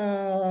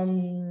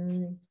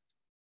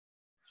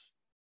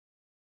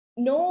 No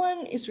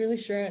one is really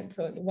sure.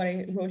 So what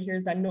I wrote here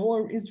is that no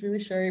one is really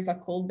sure if a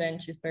cold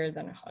bench is better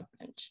than a hot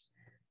bench.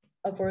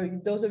 For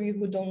those of you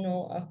who don't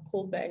know, a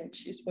cold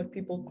bench is what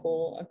people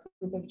call a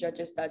group of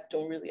judges that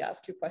don't really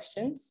ask you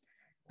questions.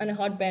 And a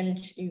hot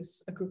bench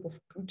is a group of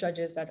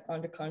judges that,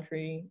 on the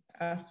contrary,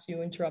 asks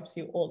you, interrupts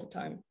you all the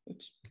time,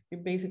 which you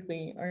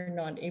basically are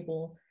not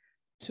able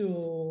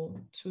to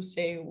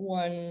say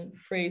one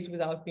phrase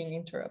without being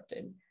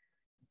interrupted.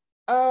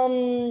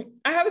 I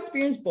have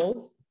experienced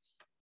both.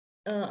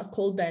 A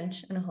cold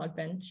bench and a hot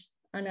bench.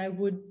 And I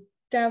would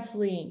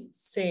definitely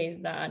say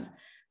that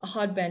a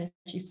hot bench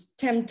is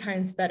 10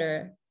 times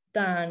better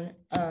than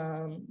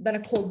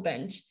a cold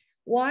bench.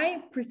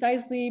 Why?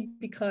 Precisely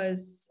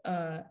because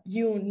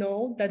you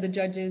know that the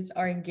judges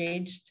are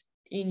engaged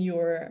in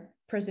your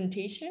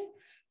presentation.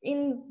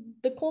 In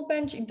the cold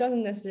bench, it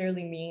doesn't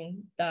necessarily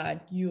mean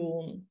that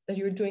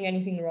you're doing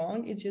anything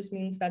wrong. It just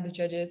means that the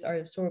judges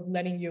are sort of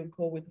letting you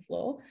go with the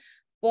flow.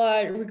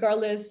 But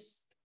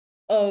regardless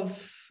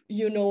of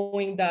you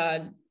knowing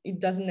that it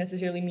doesn't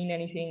necessarily mean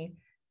anything,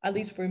 at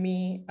least for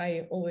me,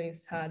 I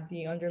always had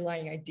the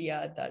underlying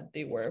idea that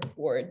they were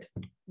bored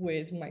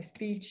with my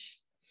speech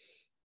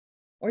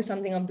or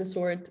something of the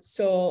sort.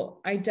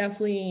 So I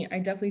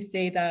definitely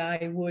say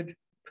that I would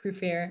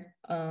prefer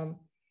a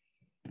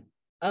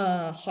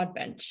hot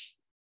bench.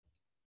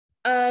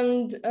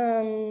 And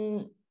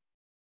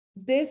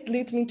this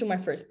leads me to my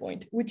first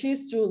point, which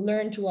is to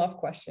learn to love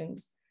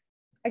questions.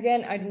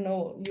 Again, I don't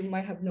know, you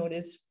might have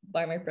noticed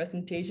by my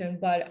presentation,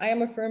 but I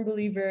am a firm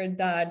believer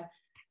that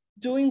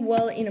doing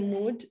well in a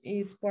moot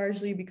is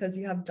partially because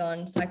you have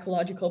done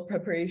psychological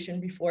preparation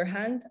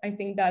beforehand. I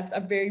think that's a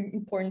very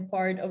important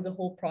part of the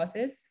whole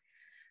process.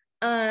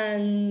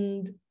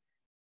 And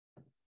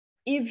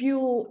if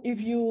you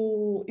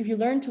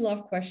learn to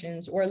love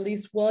questions, or at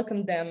least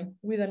welcome them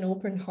with an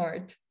open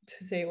heart,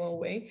 to say one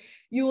way,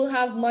 you will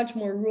have much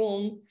more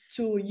room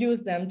to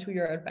use them to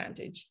your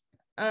advantage.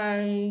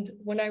 And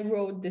when I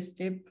wrote this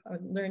tip,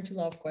 learn to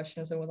love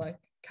questions, I was like,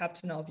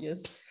 Captain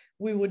Obvious.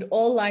 We would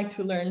all like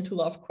to learn to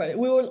love questions.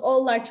 We would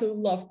all like to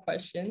love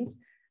questions.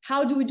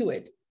 How do we do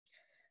it?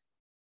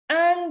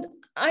 And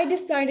I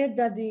decided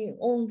that the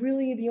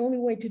only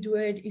way to do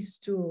it is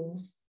to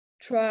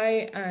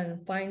try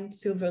and find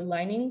silver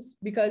linings,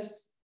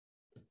 because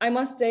I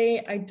must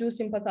say I do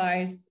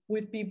sympathize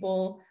with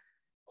people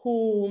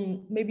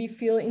who maybe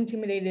feel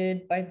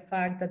intimidated by the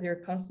fact that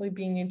they're constantly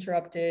being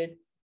interrupted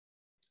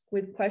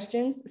with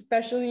questions,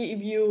 especially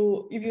if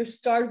you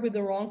start with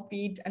the wrong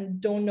feet and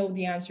don't know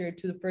the answer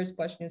to the first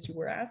questions you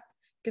were asked.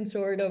 You can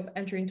sort of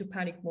enter into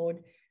panic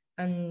mode,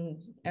 and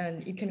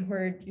it can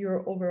hurt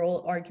your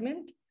overall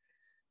argument.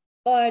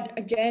 But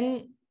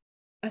again,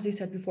 as I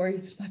said before,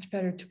 it's much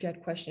better to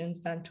get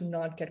questions than to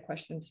not get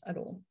questions at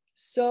all.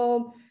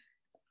 So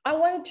I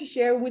wanted to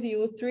share with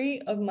you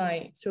 3 of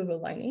my silver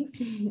linings,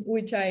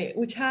 which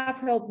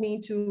have helped me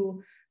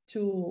to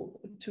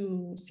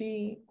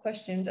see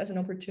questions as an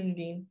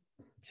opportunity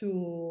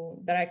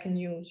that I can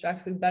use to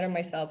actually better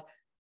myself,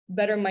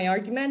 better my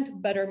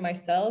argument, better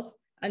myself,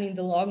 and in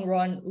the long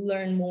run,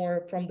 learn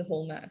more from the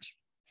whole match.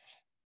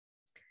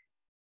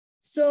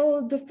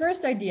 So the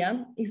first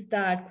idea is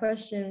that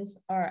questions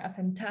are a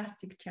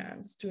fantastic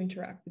chance to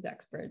interact with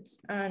experts.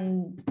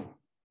 And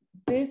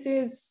this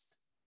is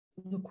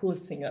the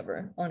coolest thing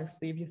ever,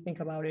 honestly, if you think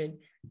about it.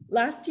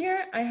 Last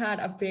year, I had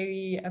a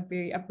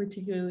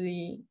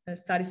particularly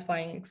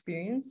satisfying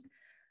experience.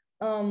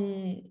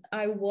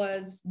 I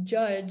was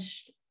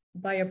judged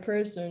by a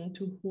person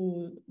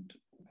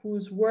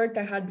whose work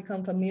I had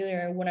become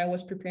familiar when I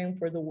was preparing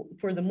for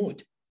the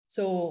Moot.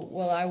 So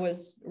while I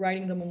was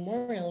writing the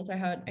memorials,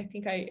 I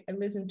think I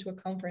listened to a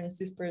conference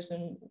this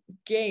person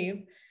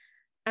gave,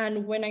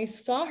 and when I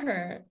saw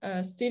her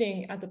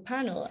sitting at the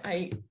panel,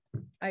 I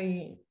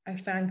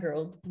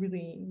fangirled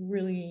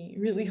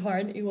really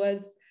hard. It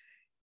was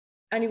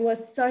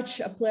such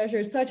a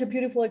pleasure, such a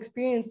beautiful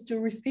experience to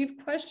receive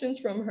questions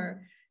from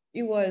her.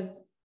 It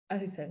was,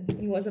 as I said,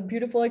 it was a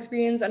beautiful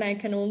experience, and I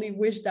can only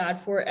wish that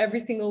for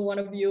every single one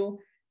of you.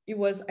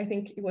 I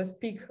think it was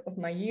peak of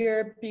my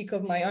year, peak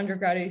of my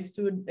undergraduate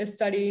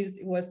studies.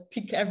 It was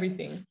peak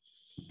everything.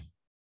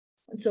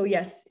 So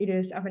yes, it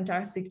is a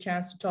fantastic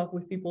chance to talk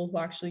with people who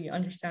actually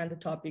understand the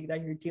topic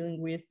that you're dealing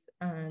with,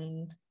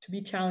 and to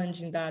be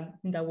challenged in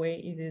that way,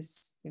 it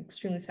is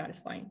extremely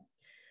satisfying.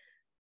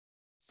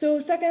 So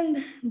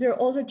second, there's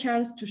also a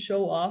chance to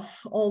show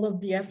off all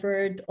of the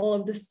effort, all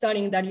of the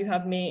studying that you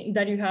have made,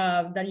 that you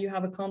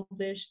have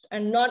accomplished,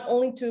 and not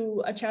only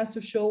to a chance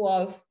to show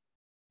off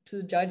to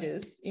the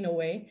judges in a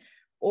way,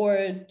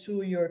 or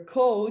to your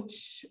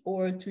coach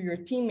or to your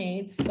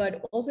teammates,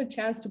 but also a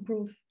chance to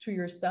prove to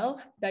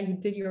yourself that you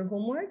did your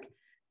homework.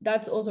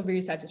 That's also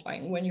very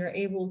satisfying when you're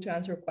able to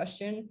answer a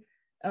question.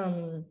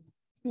 It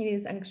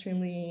is an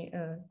extremely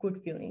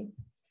good feeling.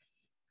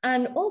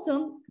 And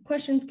also,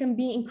 questions can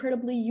be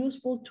incredibly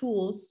useful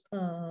tools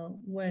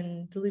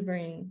when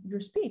delivering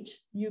your speech.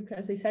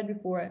 As I said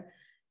before,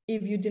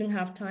 if you didn't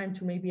have time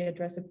to maybe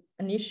address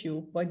an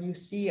issue, but you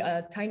see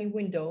a tiny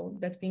window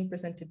that's being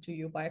presented to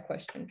you by a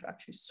question to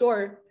actually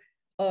sort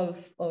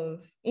of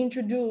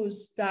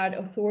introduce that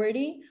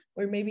authority,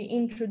 or maybe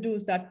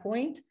introduce that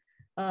point,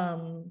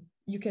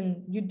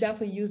 you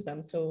definitely use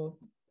them. So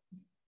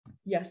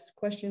yes,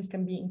 questions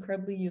can be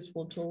incredibly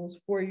useful tools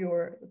for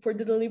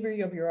the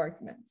delivery of your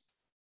arguments.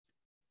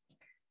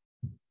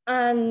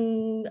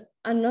 And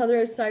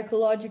another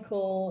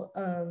psychological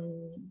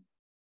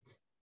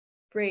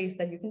phrase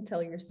that you can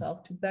tell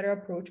yourself to better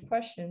approach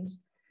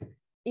questions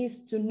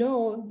is to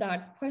know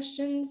that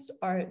questions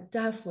are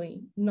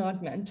definitely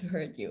not meant to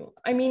hurt you.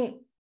 I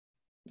mean,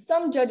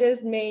 some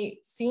judges may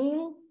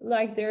seem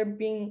like they're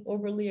being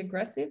overly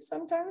aggressive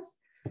sometimes,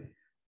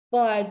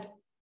 but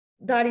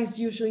that is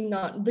usually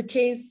not the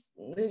case.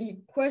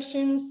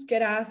 Questions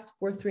get asked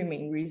for 3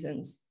 main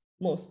reasons,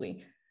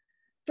 mostly.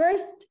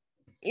 First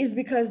is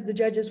because the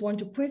judges want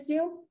to quiz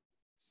you.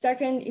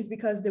 Second is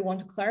because they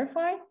want to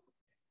clarify.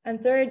 And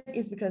third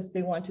is because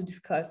they want to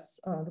discuss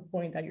the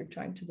point that you're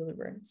trying to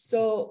deliver.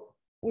 So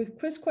with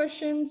quiz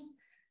questions,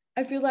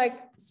 I feel like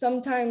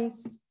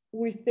sometimes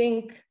we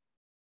think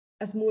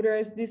as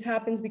mooters, this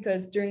happens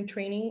because during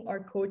training,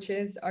 our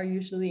coaches are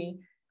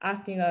usually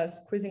asking us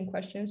quizzing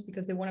questions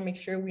because they want to make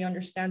sure we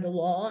understand the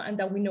law and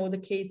that we know the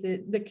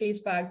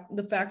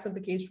facts of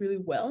the case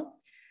really well.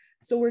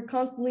 So we're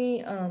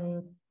constantly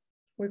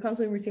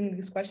receiving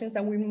these questions,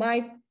 and we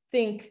might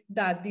think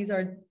that these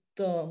are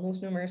the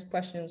most numerous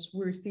questions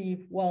we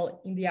receive while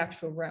in the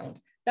actual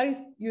round. That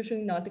is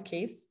usually not the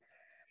case.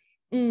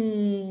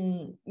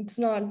 it's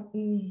not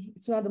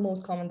the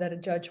most common that a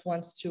judge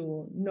wants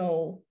to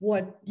know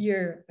what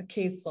year a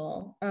case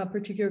law, a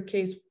particular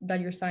case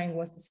that you're signing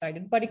was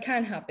decided, but it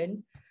can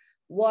happen.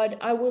 What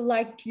I would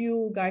like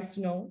you guys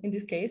to know in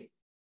this case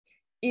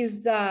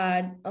is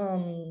that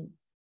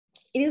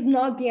it is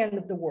not the end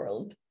of the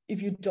world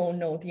if you don't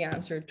know the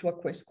answer to a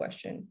quiz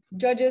question.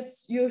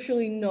 Judges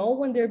usually know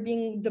when they're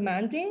being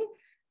demanding,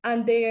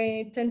 and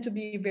they tend to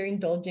be very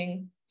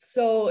indulging.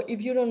 So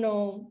if you don't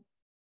know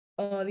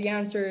the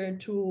answer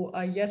to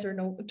a yes or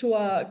no, to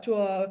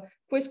a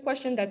quiz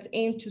question that's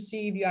aimed to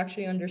see if you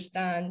actually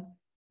understand,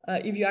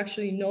 if you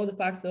actually know the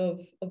facts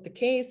of the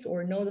case,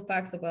 or know the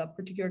facts of a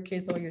particular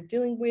case that you're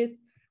dealing with,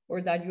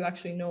 or that you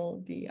actually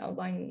know the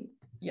outline,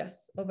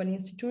 yes, of an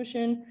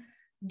institution,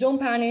 don't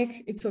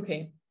panic, it's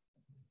okay.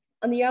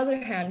 On the other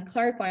hand,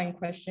 clarifying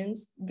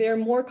questions, they're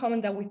more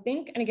common than we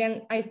think. And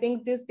again, I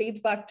think this dates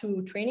back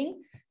to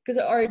training, because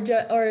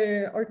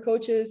our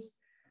coaches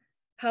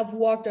have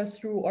walked us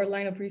through our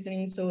line of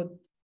reasoning, so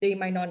they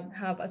might not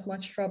have as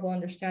much trouble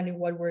understanding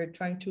what we're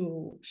trying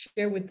to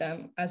share with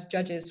them as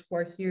judges who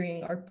are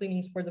hearing our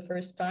pleadings for the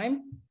first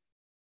time.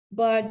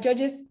 But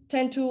judges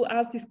tend to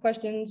ask these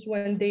questions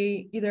when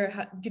they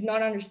either did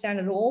not understand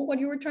at all what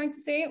you were trying to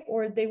say,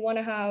 or they want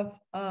to have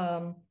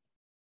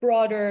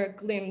broader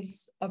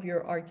glimpse of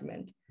your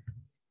argument.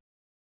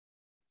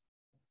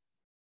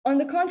 On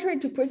the contrary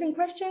to quizzing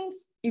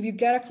questions, if you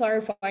get a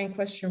clarifying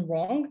question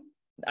wrong,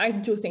 I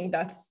do think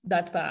that's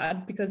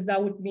bad, because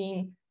that would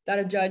mean that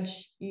a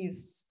judge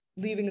is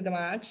leaving the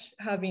match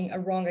having a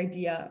wrong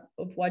idea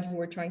of what you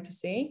were trying to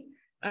say.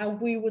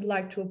 And we would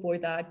like to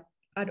avoid that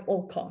at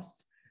all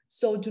costs.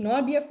 So do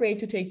not be afraid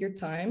to take your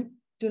time.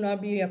 Do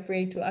not be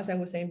afraid to, as I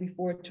was saying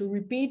before, to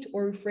repeat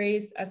or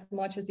rephrase as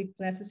much as it's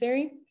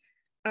necessary.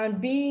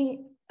 And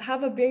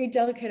have a very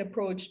delicate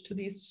approach to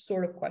these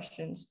sort of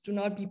questions. Do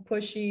not be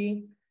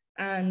pushy.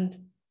 And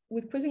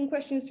with quizzing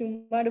questions,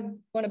 you might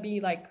want to be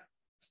like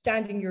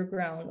standing your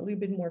ground, a little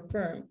bit more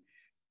firm.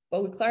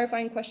 But with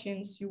clarifying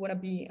questions, you want to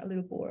be a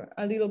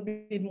little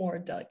bit more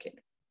delicate.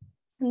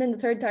 And then the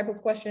third type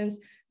of questions,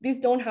 these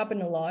don't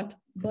happen a lot,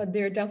 but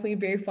they're definitely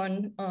very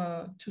fun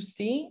to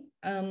see.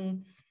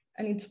 And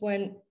it's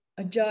when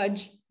a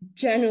judge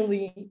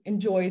genuinely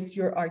enjoys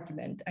your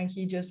argument and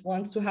he just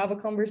wants to have a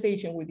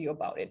conversation with you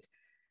about it.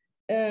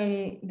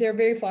 They're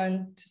very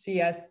fun to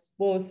see as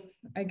both,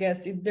 I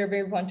guess, they're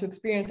very fun to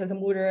experience as a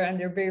mooter, and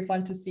they're very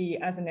fun to see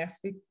as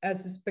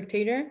a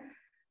spectator.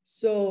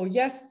 So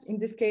yes, in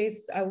this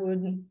case, I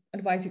would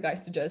advise you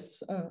guys to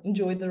just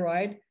enjoy the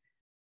ride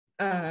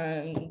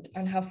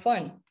and have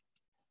fun.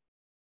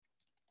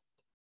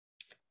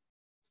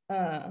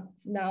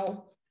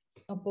 Now,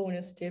 a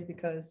bonus tip,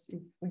 because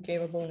if we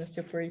gave a bonus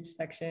tip for each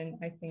section,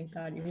 I think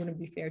that it wouldn't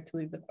be fair to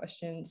leave the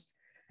questions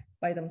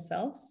by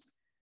themselves.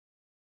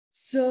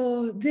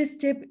 So this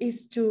tip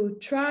is to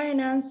try and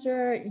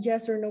answer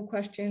yes or no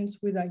questions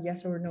with a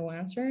yes or no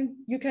answer.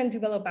 You can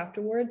develop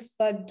afterwards,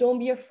 but don't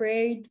be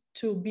afraid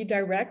to be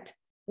direct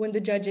when the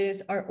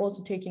judges are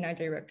also taking a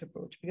direct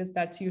approach, because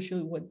that's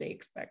usually what they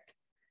expect.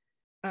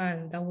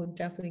 And that will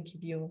definitely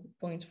give you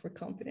points for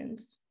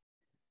confidence.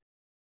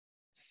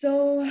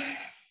 So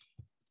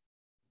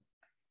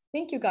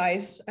thank you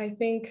guys. I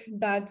think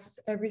that's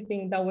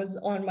everything that was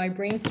on my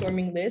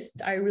brainstorming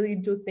list. I really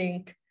do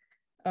think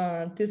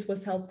this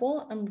was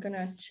helpful. I'm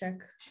gonna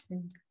check,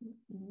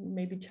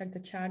 maybe check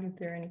the chat if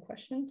there are any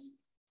questions.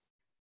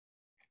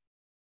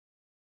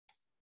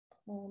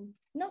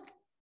 No,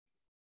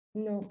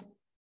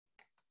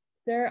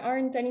 there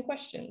aren't any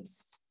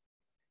questions.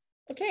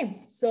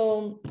 Okay,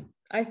 so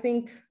I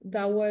think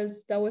that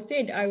was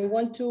it. I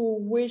want to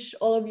wish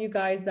all of you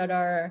guys that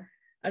are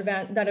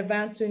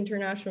advanced to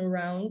international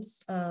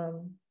rounds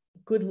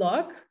good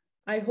luck.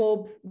 I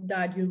hope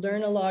that you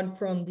learn a lot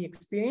from the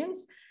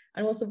experience.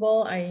 And most of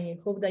all, I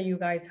hope that you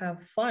guys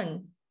have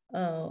fun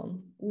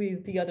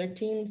with the other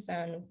teams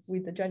and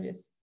with the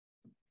judges.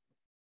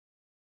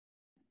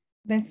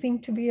 There seem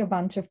to be a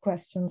bunch of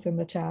questions in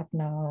the chat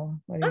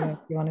now. What do you know, if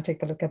you want to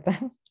take a look at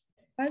them?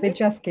 They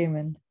just came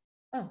in.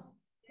 Wait,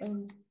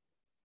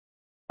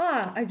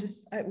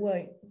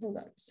 hold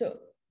on. So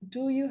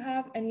do you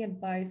have any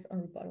advice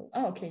on rebuttal?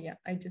 Oh, okay, yeah,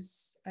 I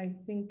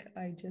think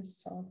I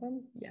just saw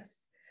them,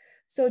 yes.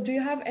 So do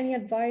you have any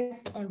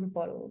advice on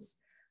rebuttals?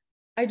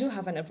 I do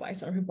have an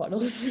advice on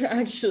rebuttals,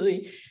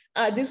 actually.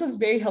 This was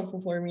very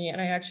helpful for me,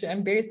 and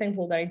I'm very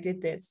thankful that I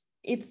did this.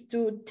 It's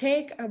to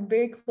take a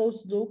very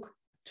close look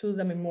to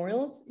the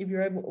memorials, if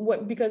you're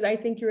able, because I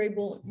think you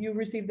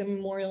received the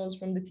memorials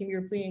from the team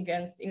you're playing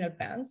against in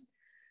advance.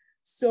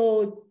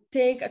 So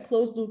take a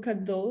close look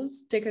at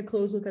those,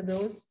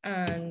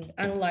 and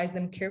analyze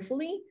them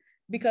carefully,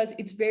 because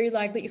it's very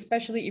likely,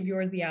 especially if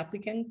you're the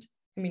applicant.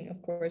 I mean,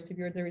 of course, if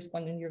you're the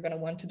respondent, you're going to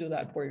want to do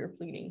that for your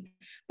pleading.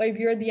 But if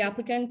you're the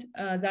applicant,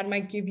 that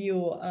might give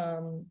you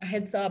a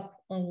heads up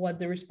on what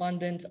the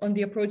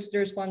approach the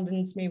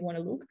respondents may want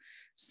to look.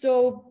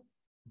 So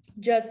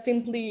just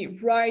simply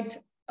write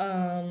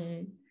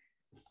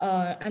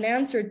an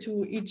answer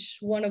to each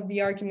one of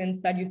the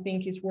arguments that you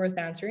think is worth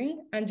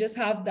answering, and just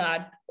have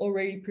that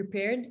already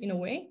prepared in a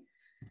way.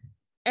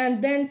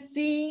 And then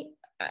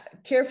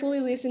carefully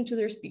listen to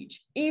their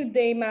speech. If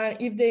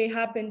they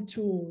happen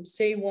to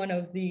say one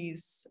of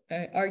these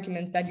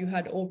arguments that you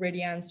had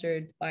already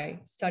answered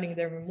by studying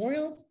their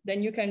memorials,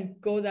 then you can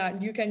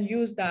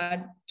use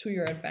that to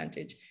your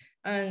advantage.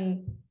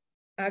 And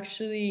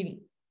actually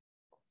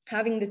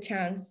having the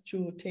chance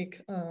to take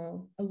a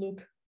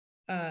look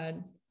at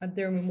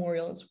their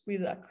memorials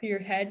with a clear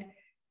head,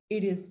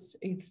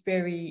 it's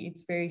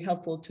very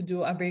helpful to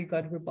do a very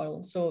good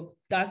rebuttal. So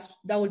that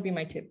would be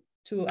my tip,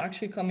 to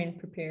actually come in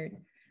prepared.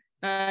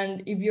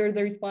 And if you're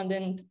the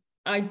respondent,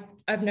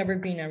 I've never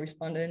been a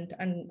respondent,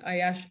 and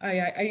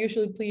I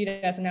usually plead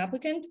as an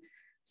applicant.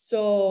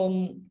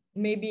 So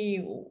maybe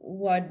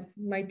what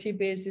my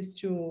tip is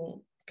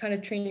to kind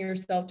of train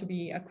yourself to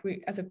be a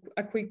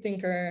quick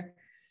thinker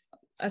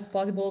as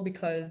possible,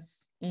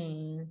 because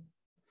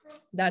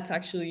that's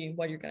actually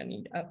what you're gonna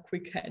need, a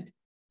quick head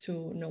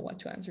to know what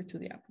to answer to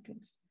the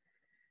applicants.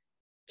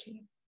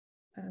 Okay.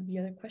 The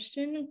other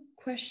question,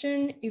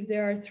 if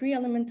there are 3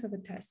 elements of a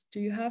test, do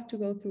you have to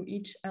go through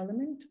each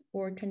element,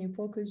 or can you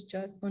focus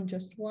on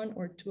just 1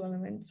 or 2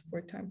 elements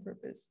for time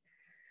purpose?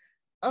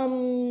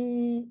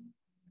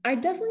 I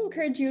definitely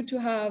encourage you to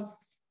have,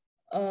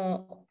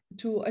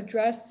 to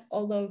address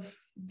all of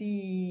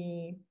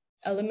the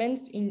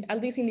elements at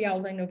least in the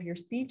outline of your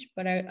speech.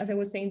 But as I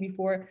was saying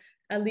before,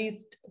 at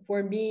least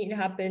for me, it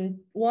happened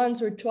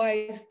once or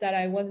twice that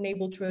I wasn't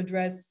able to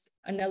address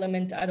an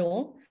element at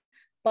all.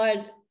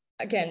 But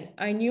again,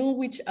 I knew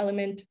which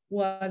element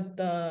was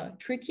the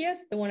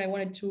trickiest, the one I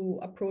wanted to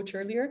approach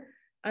earlier,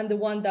 and the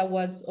one that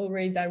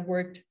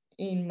worked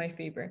in my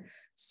favor.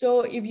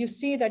 So if you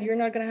see that you're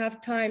not going to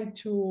have time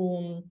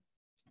to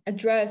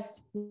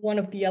address one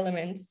of the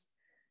elements,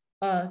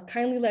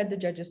 kindly let the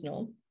judges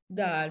know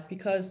that,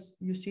 because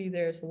you see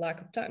there's a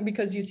lack of time,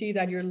 because you see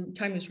that your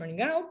time is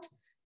running out,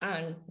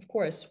 and of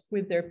course,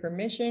 with their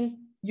permission,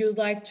 you'd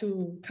like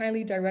to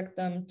kindly direct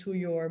them to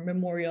your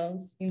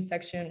memorials in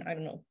section, I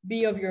don't know,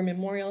 B of your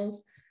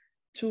memorials,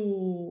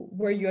 to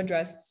where you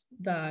address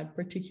that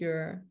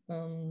particular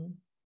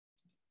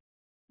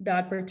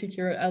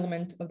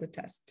element of the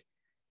test.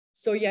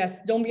 So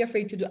yes, don't be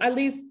afraid to do, at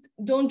least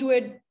don't do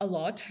it a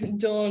lot.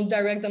 Don't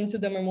direct them to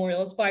the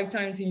memorials 5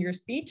 times in your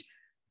speech,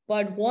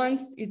 but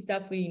once, it's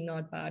definitely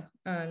not bad.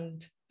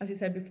 And as I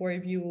said before,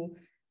 if you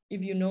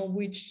know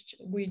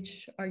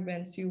which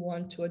arguments you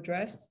want to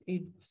address,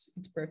 it's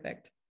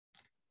perfect.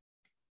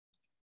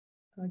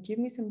 Give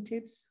me some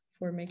tips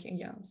for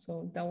making,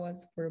 so that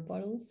was for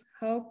rebuttals.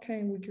 How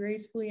can we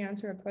gracefully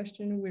answer a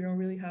question we don't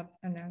really have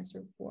an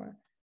answer for?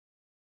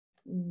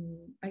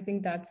 I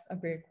think that's a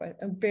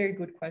very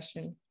good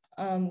question.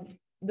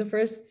 The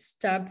first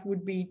step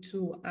would be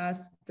to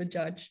ask the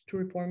judge to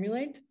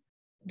reformulate.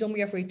 Don't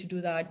be afraid to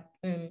do that.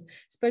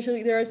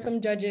 Especially there are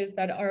some judges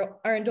that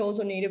aren't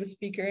also native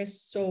speakers,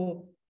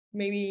 so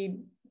maybe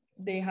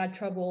they had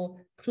trouble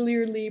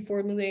clearly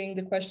formulating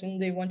the question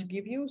they want to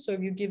give you. So if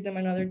you give them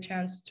another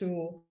chance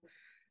to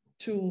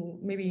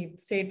maybe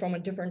say it from a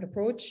different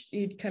approach,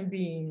 it can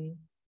be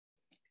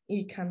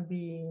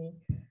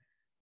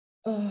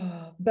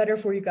better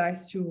for you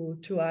guys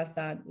to ask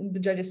the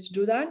judges to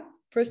do that,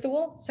 first of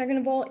all. Second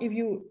of all, if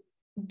you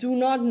do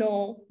not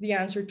know the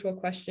answer to a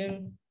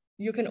question,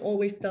 you can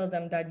always tell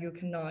them that you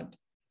cannot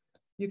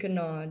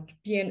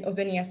be of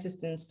any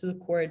assistance to the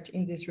court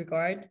in this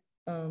regard.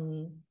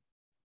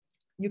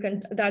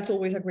 That's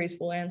always a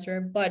graceful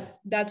answer, but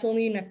that's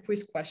only in a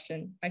quiz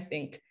question, I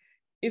think.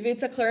 If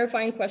it's a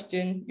clarifying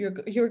question,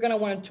 you're gonna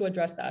want to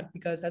address that,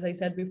 because as I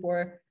said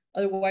before,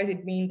 otherwise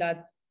it means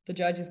that the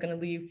judge is gonna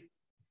leave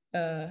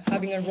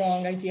having a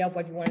wrong idea of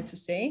what you wanted to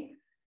say.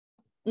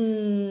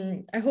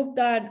 I hope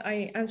that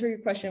I answer your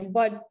question,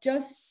 but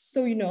just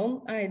so you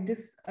know, I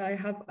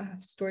have a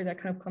story that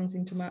kind of comes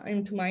into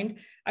mind.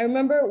 I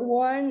remember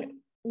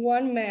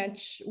one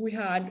match we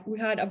had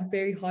a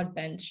very hot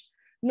bench,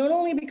 not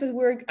only because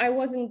I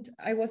wasn't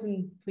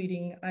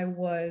pleading, I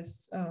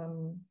was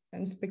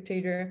a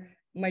spectator.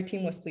 My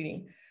team was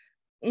pleading.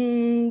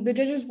 The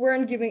judges were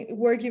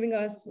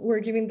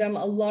giving them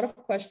a lot of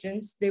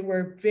questions. They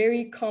were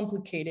very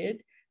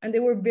complicated, and they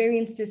were very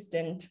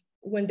insistent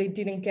when they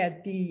didn't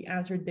get the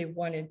answer they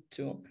wanted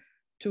to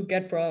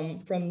get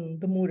from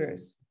the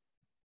mooters.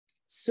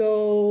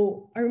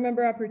 So I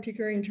remember a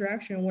particular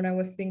interaction when I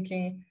was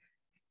thinking,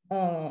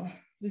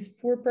 this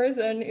poor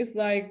person is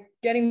like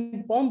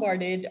getting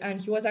bombarded,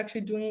 and he was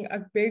actually doing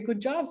a very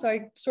good job. So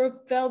I sort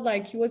of felt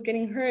like he was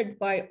getting hurt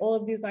by all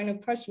of these line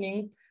of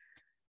questioning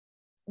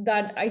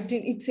that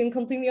it seemed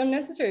completely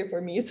unnecessary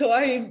for me. So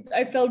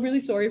I felt really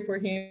sorry for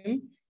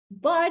him.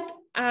 But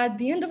at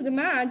the end of the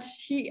match,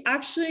 he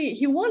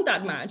won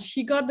that match.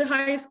 He got the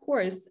highest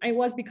scores. And it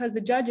was because the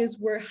judges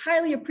were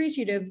highly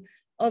appreciative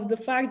of the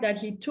fact that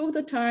he took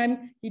the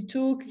time, he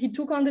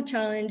took on the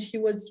challenge, he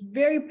was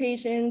very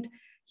patient,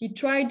 he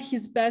tried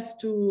his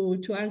best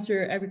to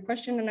answer every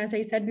question. And as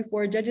I said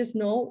before, judges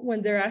know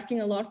when they're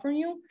asking a lot from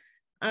you,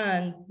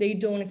 and they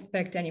don't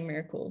expect any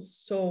miracles.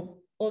 So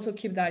also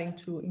keep that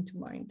into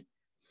mind.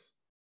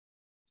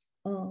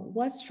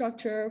 What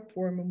structure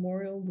for a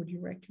memorial would you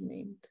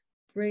recommend?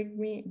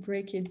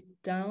 Break it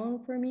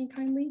down for me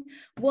kindly.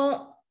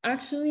 Well,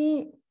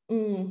 actually,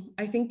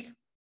 I think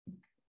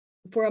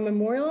for a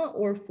memorial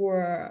or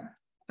for,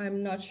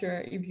 I'm not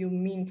sure if you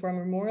mean for a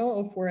memorial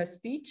or for a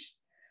speech,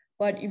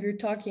 but if you're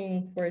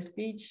talking for a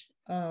speech,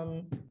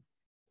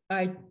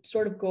 I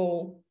sort of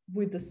go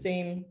with the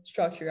same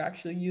structure you're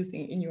actually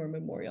using in your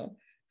memorial.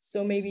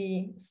 So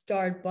maybe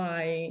start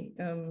by,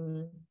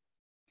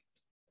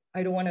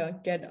 I don't want to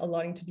get a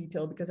lot into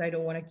detail because I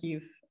don't want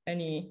to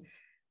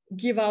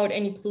give out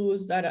any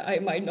clues that I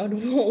might not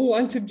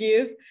want to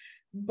give,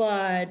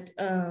 but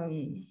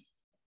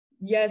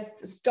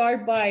yes,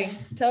 start by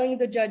telling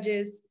the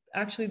judges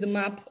actually the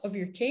map of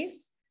your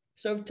case.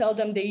 So tell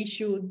them the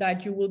issue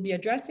that you will be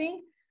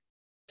addressing,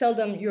 tell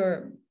them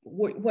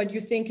what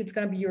you think it's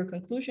going to be your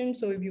conclusion.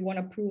 So if you want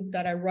to prove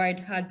that a right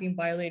had been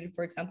violated,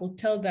 for example,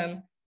 tell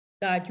them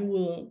that you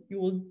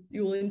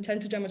will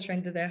intend to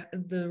demonstrate that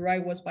the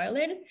right was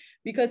violated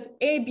because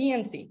A, B,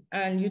 and C,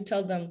 and you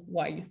tell them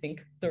why you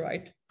think the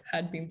right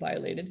had been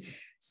violated.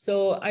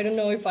 So I don't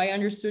know if I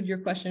understood your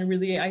question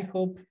really. I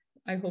hope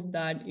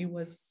that it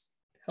was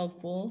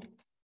helpful,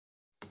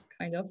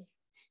 kind of.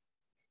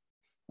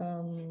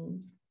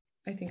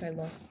 I think I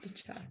lost the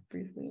chat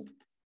briefly.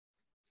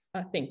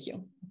 Thank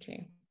you.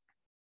 Okay.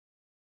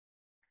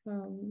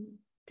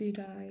 Did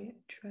I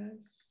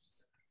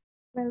address?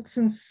 Well,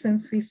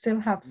 since we still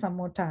have some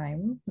more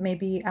time,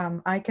 maybe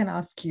I can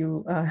ask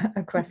you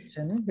a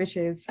question, which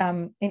is,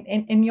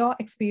 in your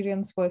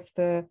experience, was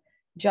the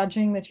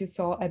judging that you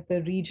saw at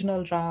the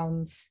regional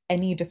rounds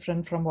any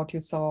different from what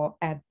you saw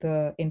at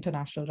the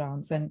international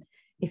rounds? And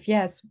if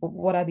yes,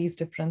 what are these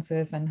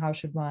differences and how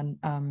should one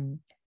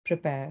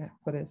prepare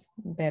for this,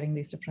 bearing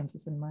these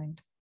differences in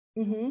mind?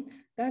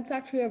 That's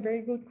actually a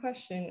very good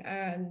question.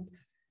 And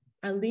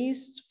at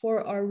least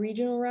for our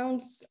regional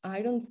rounds,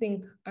 I don't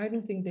think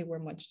they were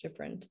much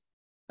different.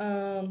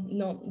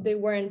 No, they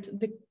weren't.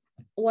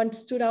 What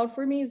stood out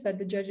for me is that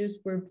the judges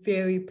were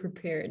very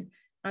prepared.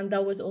 And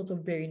that was also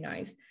very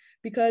nice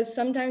because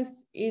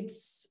sometimes it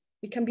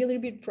can be a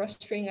little bit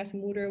frustrating as a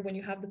mooter when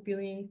you have the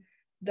feeling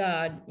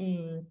that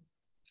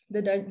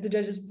the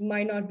judges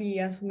might not be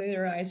as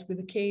familiarized with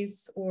the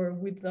case or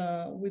with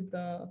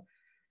the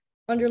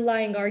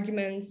underlying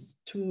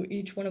arguments to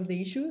each one of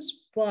the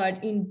issues.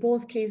 But in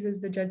both cases,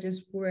 the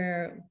judges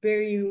were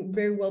very,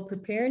 very well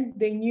prepared.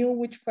 They knew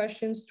which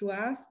questions to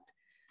ask,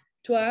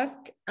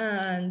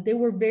 and they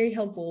were very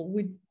helpful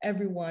with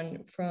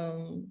everyone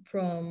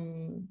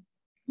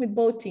with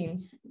both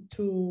teams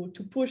to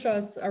push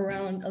us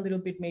around a little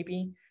bit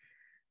maybe,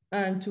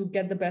 and to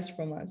get the best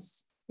from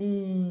us.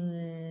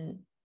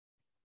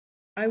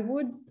 I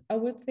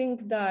would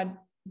think that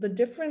the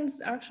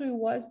difference actually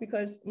was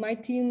because my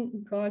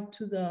team got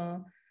to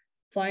the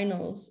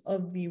finals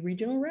of the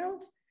regional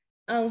rounds,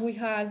 and we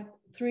had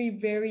 3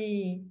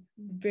 very,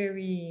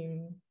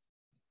 very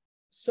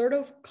sort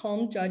of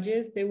calm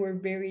judges. They were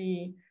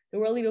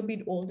a little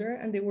bit older,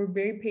 and they were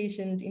very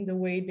patient in the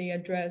way they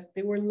addressed.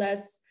 They were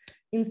less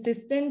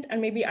insistent, and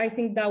maybe I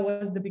think that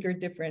was the bigger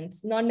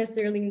difference, not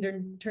necessarily in the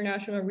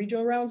international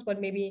regional rounds,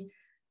 but maybe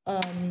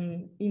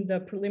in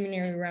the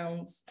preliminary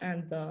rounds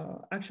and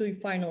the actually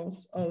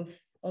finals of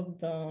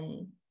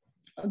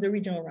the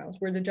regional rounds,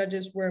 where the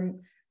judges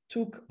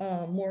took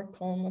a more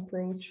calm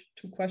approach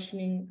to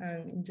questioning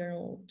and in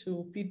general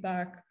to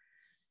feedback.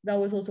 That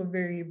was also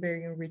very,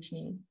 very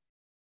enriching.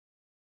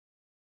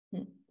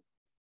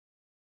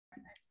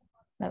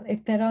 Well,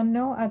 if there are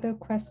no other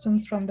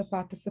questions from the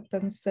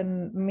participants,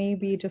 then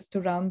maybe just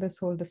to round this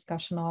whole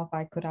discussion off,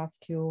 I could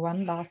ask you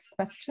one last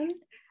question,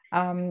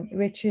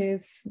 which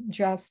is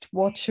just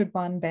what should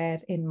one bear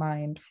in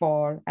mind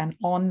for an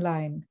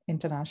online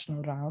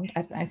international round?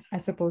 I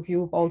suppose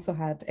you've also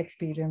had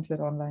experience with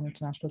online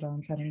international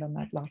rounds, having done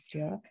that last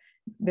year.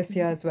 This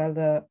year as well,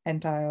 the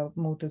entire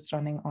moot is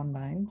running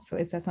online. So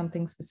is there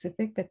something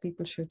specific that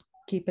people should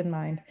keep in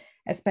mind,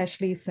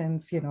 especially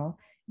since,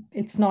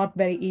 it's not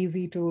very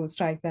easy to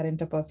strike that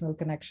interpersonal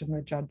connection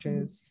with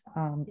judges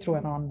through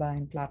an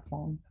online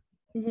platform?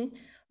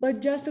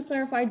 But just to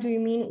clarify, do you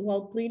mean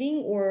while pleading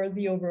or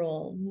the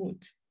overall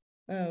moot?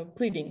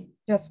 Pleading.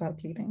 Just while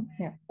pleading,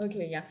 yeah.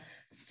 Okay, yeah.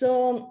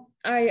 So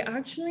I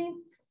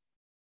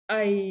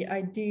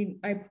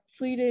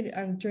pleaded,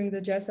 and during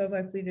the JSF,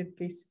 I pleaded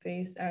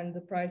face-to-face, and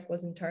the prize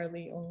was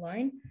entirely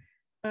online.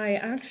 I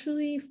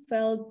actually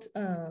felt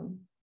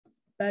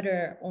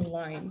better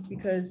online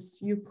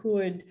because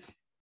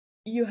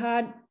you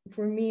had,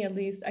 for me at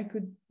least,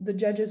 the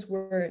judges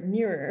were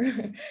nearer.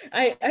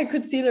 I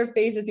could see their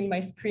faces in my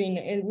screen,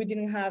 and we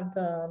didn't have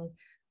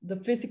the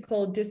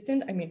physical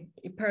distance. I mean,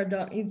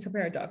 it's a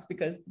paradox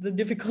because the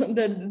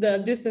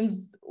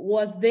distance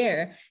was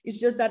there. It's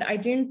just that I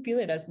didn't feel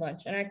it as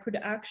much, and I could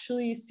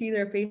actually see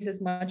their faces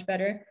much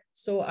better.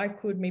 So I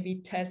could maybe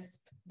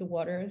test the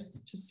waters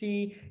to see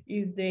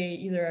if they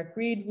either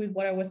agreed with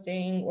what I was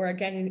saying, or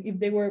again, if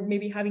they were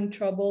maybe having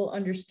trouble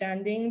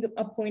understanding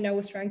a point I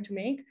was trying to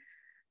make.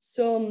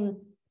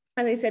 So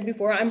as I said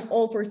before, I'm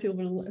all for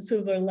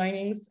silver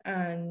linings,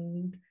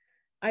 and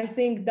I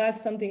think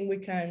that's something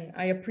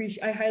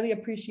I highly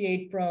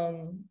appreciate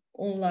from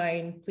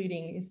online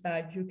pleading, is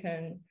that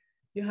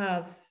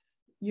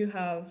you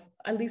have,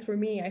 at least for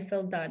me, I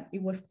felt that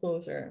it was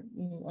closer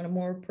on a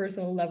more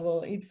personal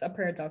level. It's a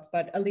paradox,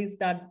 but at least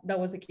that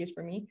was the case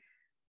for me.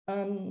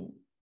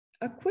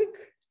 A quick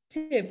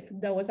tip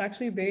that was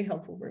actually very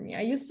helpful for me.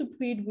 I used to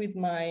plead with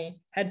my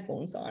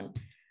headphones on.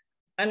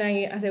 And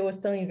as I was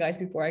telling you guys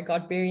before, I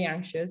got very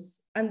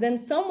anxious. And then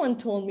someone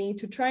told me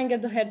to try and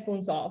get the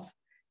headphones off,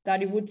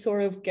 that it would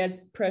sort of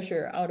get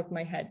pressure out of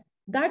my head.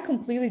 That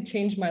completely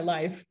changed my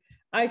life.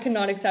 I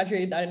cannot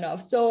exaggerate that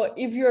enough. So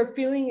if you're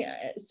feeling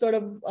sort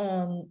of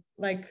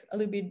like a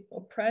little bit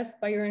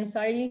oppressed by your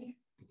anxiety,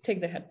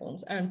 take the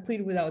headphones and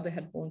plead without the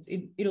headphones.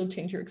 It'll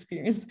change your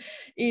experience.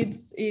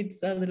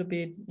 It's a little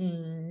bit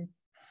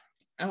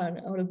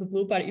out of the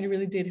blue, but it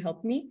really did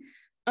help me.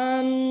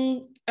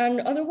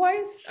 And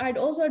otherwise, I'd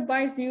also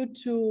advise you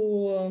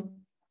to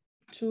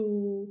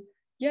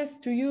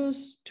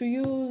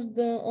use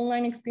the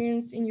online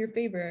experience in your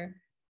favor.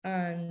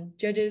 And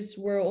judges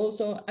were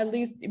also, at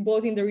least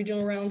both in the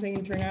regional rounds and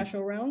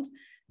international rounds,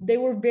 they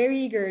were very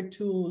eager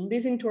to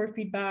listen to our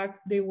feedback.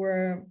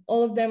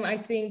 All of them, I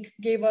think,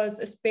 gave us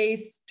a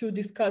space to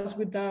discuss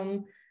with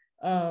them.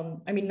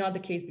 I mean, not the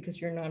case because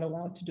you're not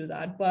allowed to do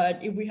that, but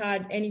if we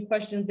had any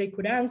questions they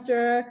could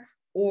answer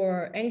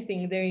or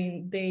anything,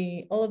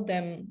 they all of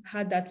them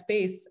had that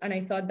space, and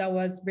I thought that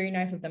was very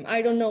nice of them.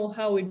 I don't know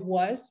how it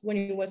was when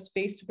it was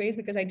face-to-face,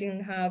 because I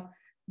didn't have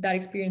that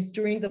experience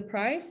during the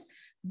prize,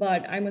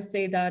 but I must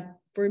say that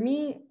for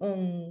me,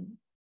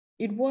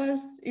 it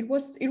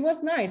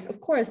was nice.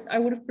 Of course, I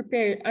would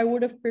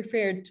have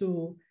preferred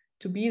to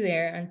be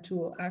there and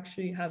to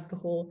actually have the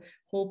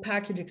whole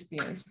package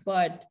experience,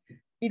 but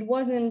it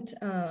wasn't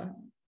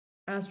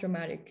as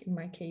dramatic in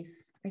my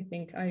case. I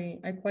think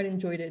I quite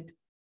enjoyed it.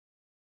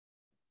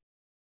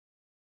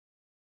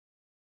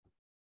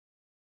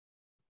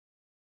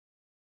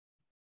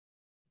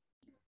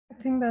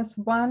 I think there's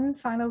one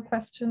final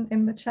question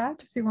in the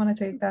chat, if you want to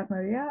take that,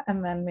 Maria,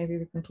 and then maybe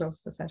we can close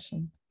the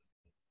session.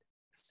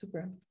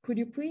 Super. Could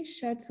you please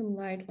shed some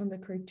light on the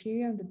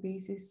criteria on the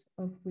basis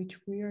of which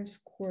we are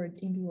scored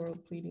in the oral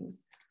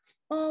pleadings?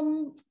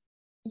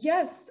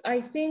 Yes,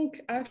 I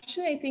think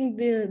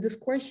the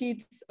score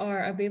sheets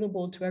are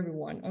available to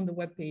everyone on the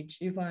webpage,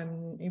 if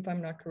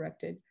I'm not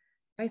corrected.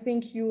 I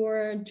think you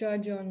are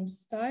judged on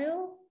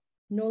style,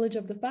 knowledge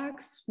of the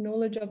facts,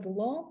 knowledge of the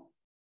law,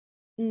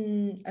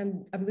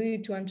 and ability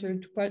to answer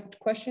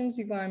questions,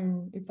 if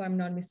I'm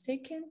not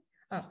mistaken.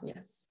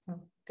 Yes.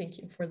 Thank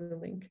you for the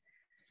link.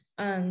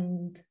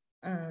 And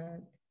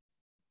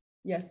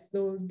yes,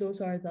 those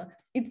are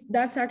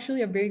that's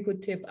actually a very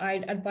good tip.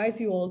 I'd advise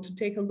you all to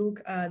take a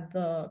look at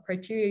the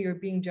criteria you're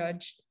being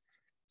judged.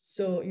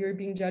 So you're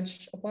being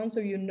judged upon,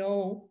 so you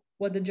know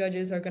what the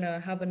judges are gonna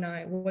have an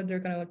eye, what they're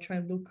gonna try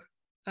and look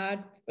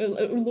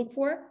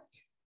for,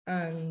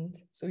 and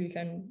so you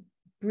can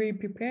be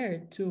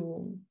prepared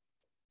to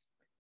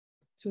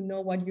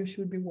know what you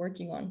should be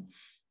working on.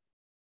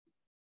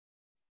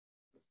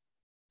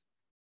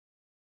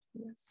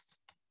 Yes.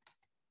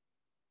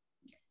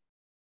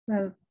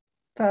 Well,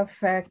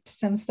 perfect.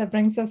 Since that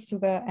brings us to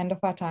the end of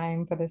our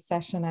time for this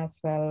session as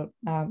well,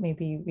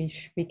 maybe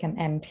we can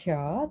end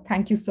here.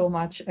 Thank you so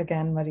much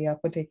again, Maria,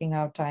 for taking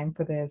out time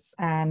for this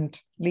and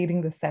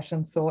leading the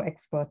session so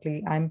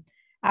expertly. I'm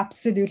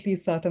absolutely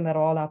certain that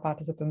all our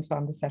participants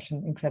found the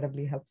session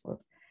incredibly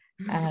helpful.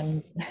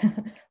 And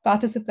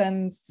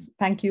participants,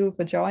 thank you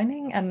for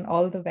joining, and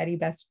all the very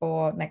best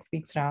for next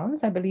week's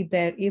rounds. I believe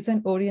there is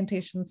an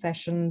orientation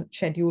session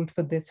scheduled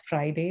for this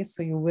Friday,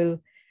 so you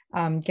will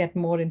get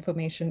more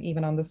information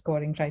even on the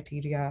scoring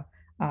criteria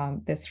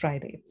this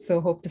Friday.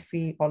 So hope to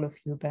see all of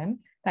you then.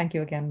 Thank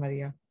you again,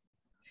 Maria.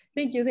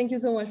 Thank you. Thank you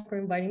so much for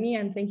inviting me,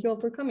 and thank you all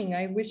for coming.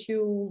 I wish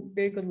you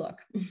very good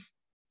luck.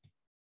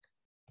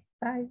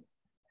 Bye.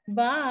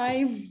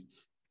 Bye.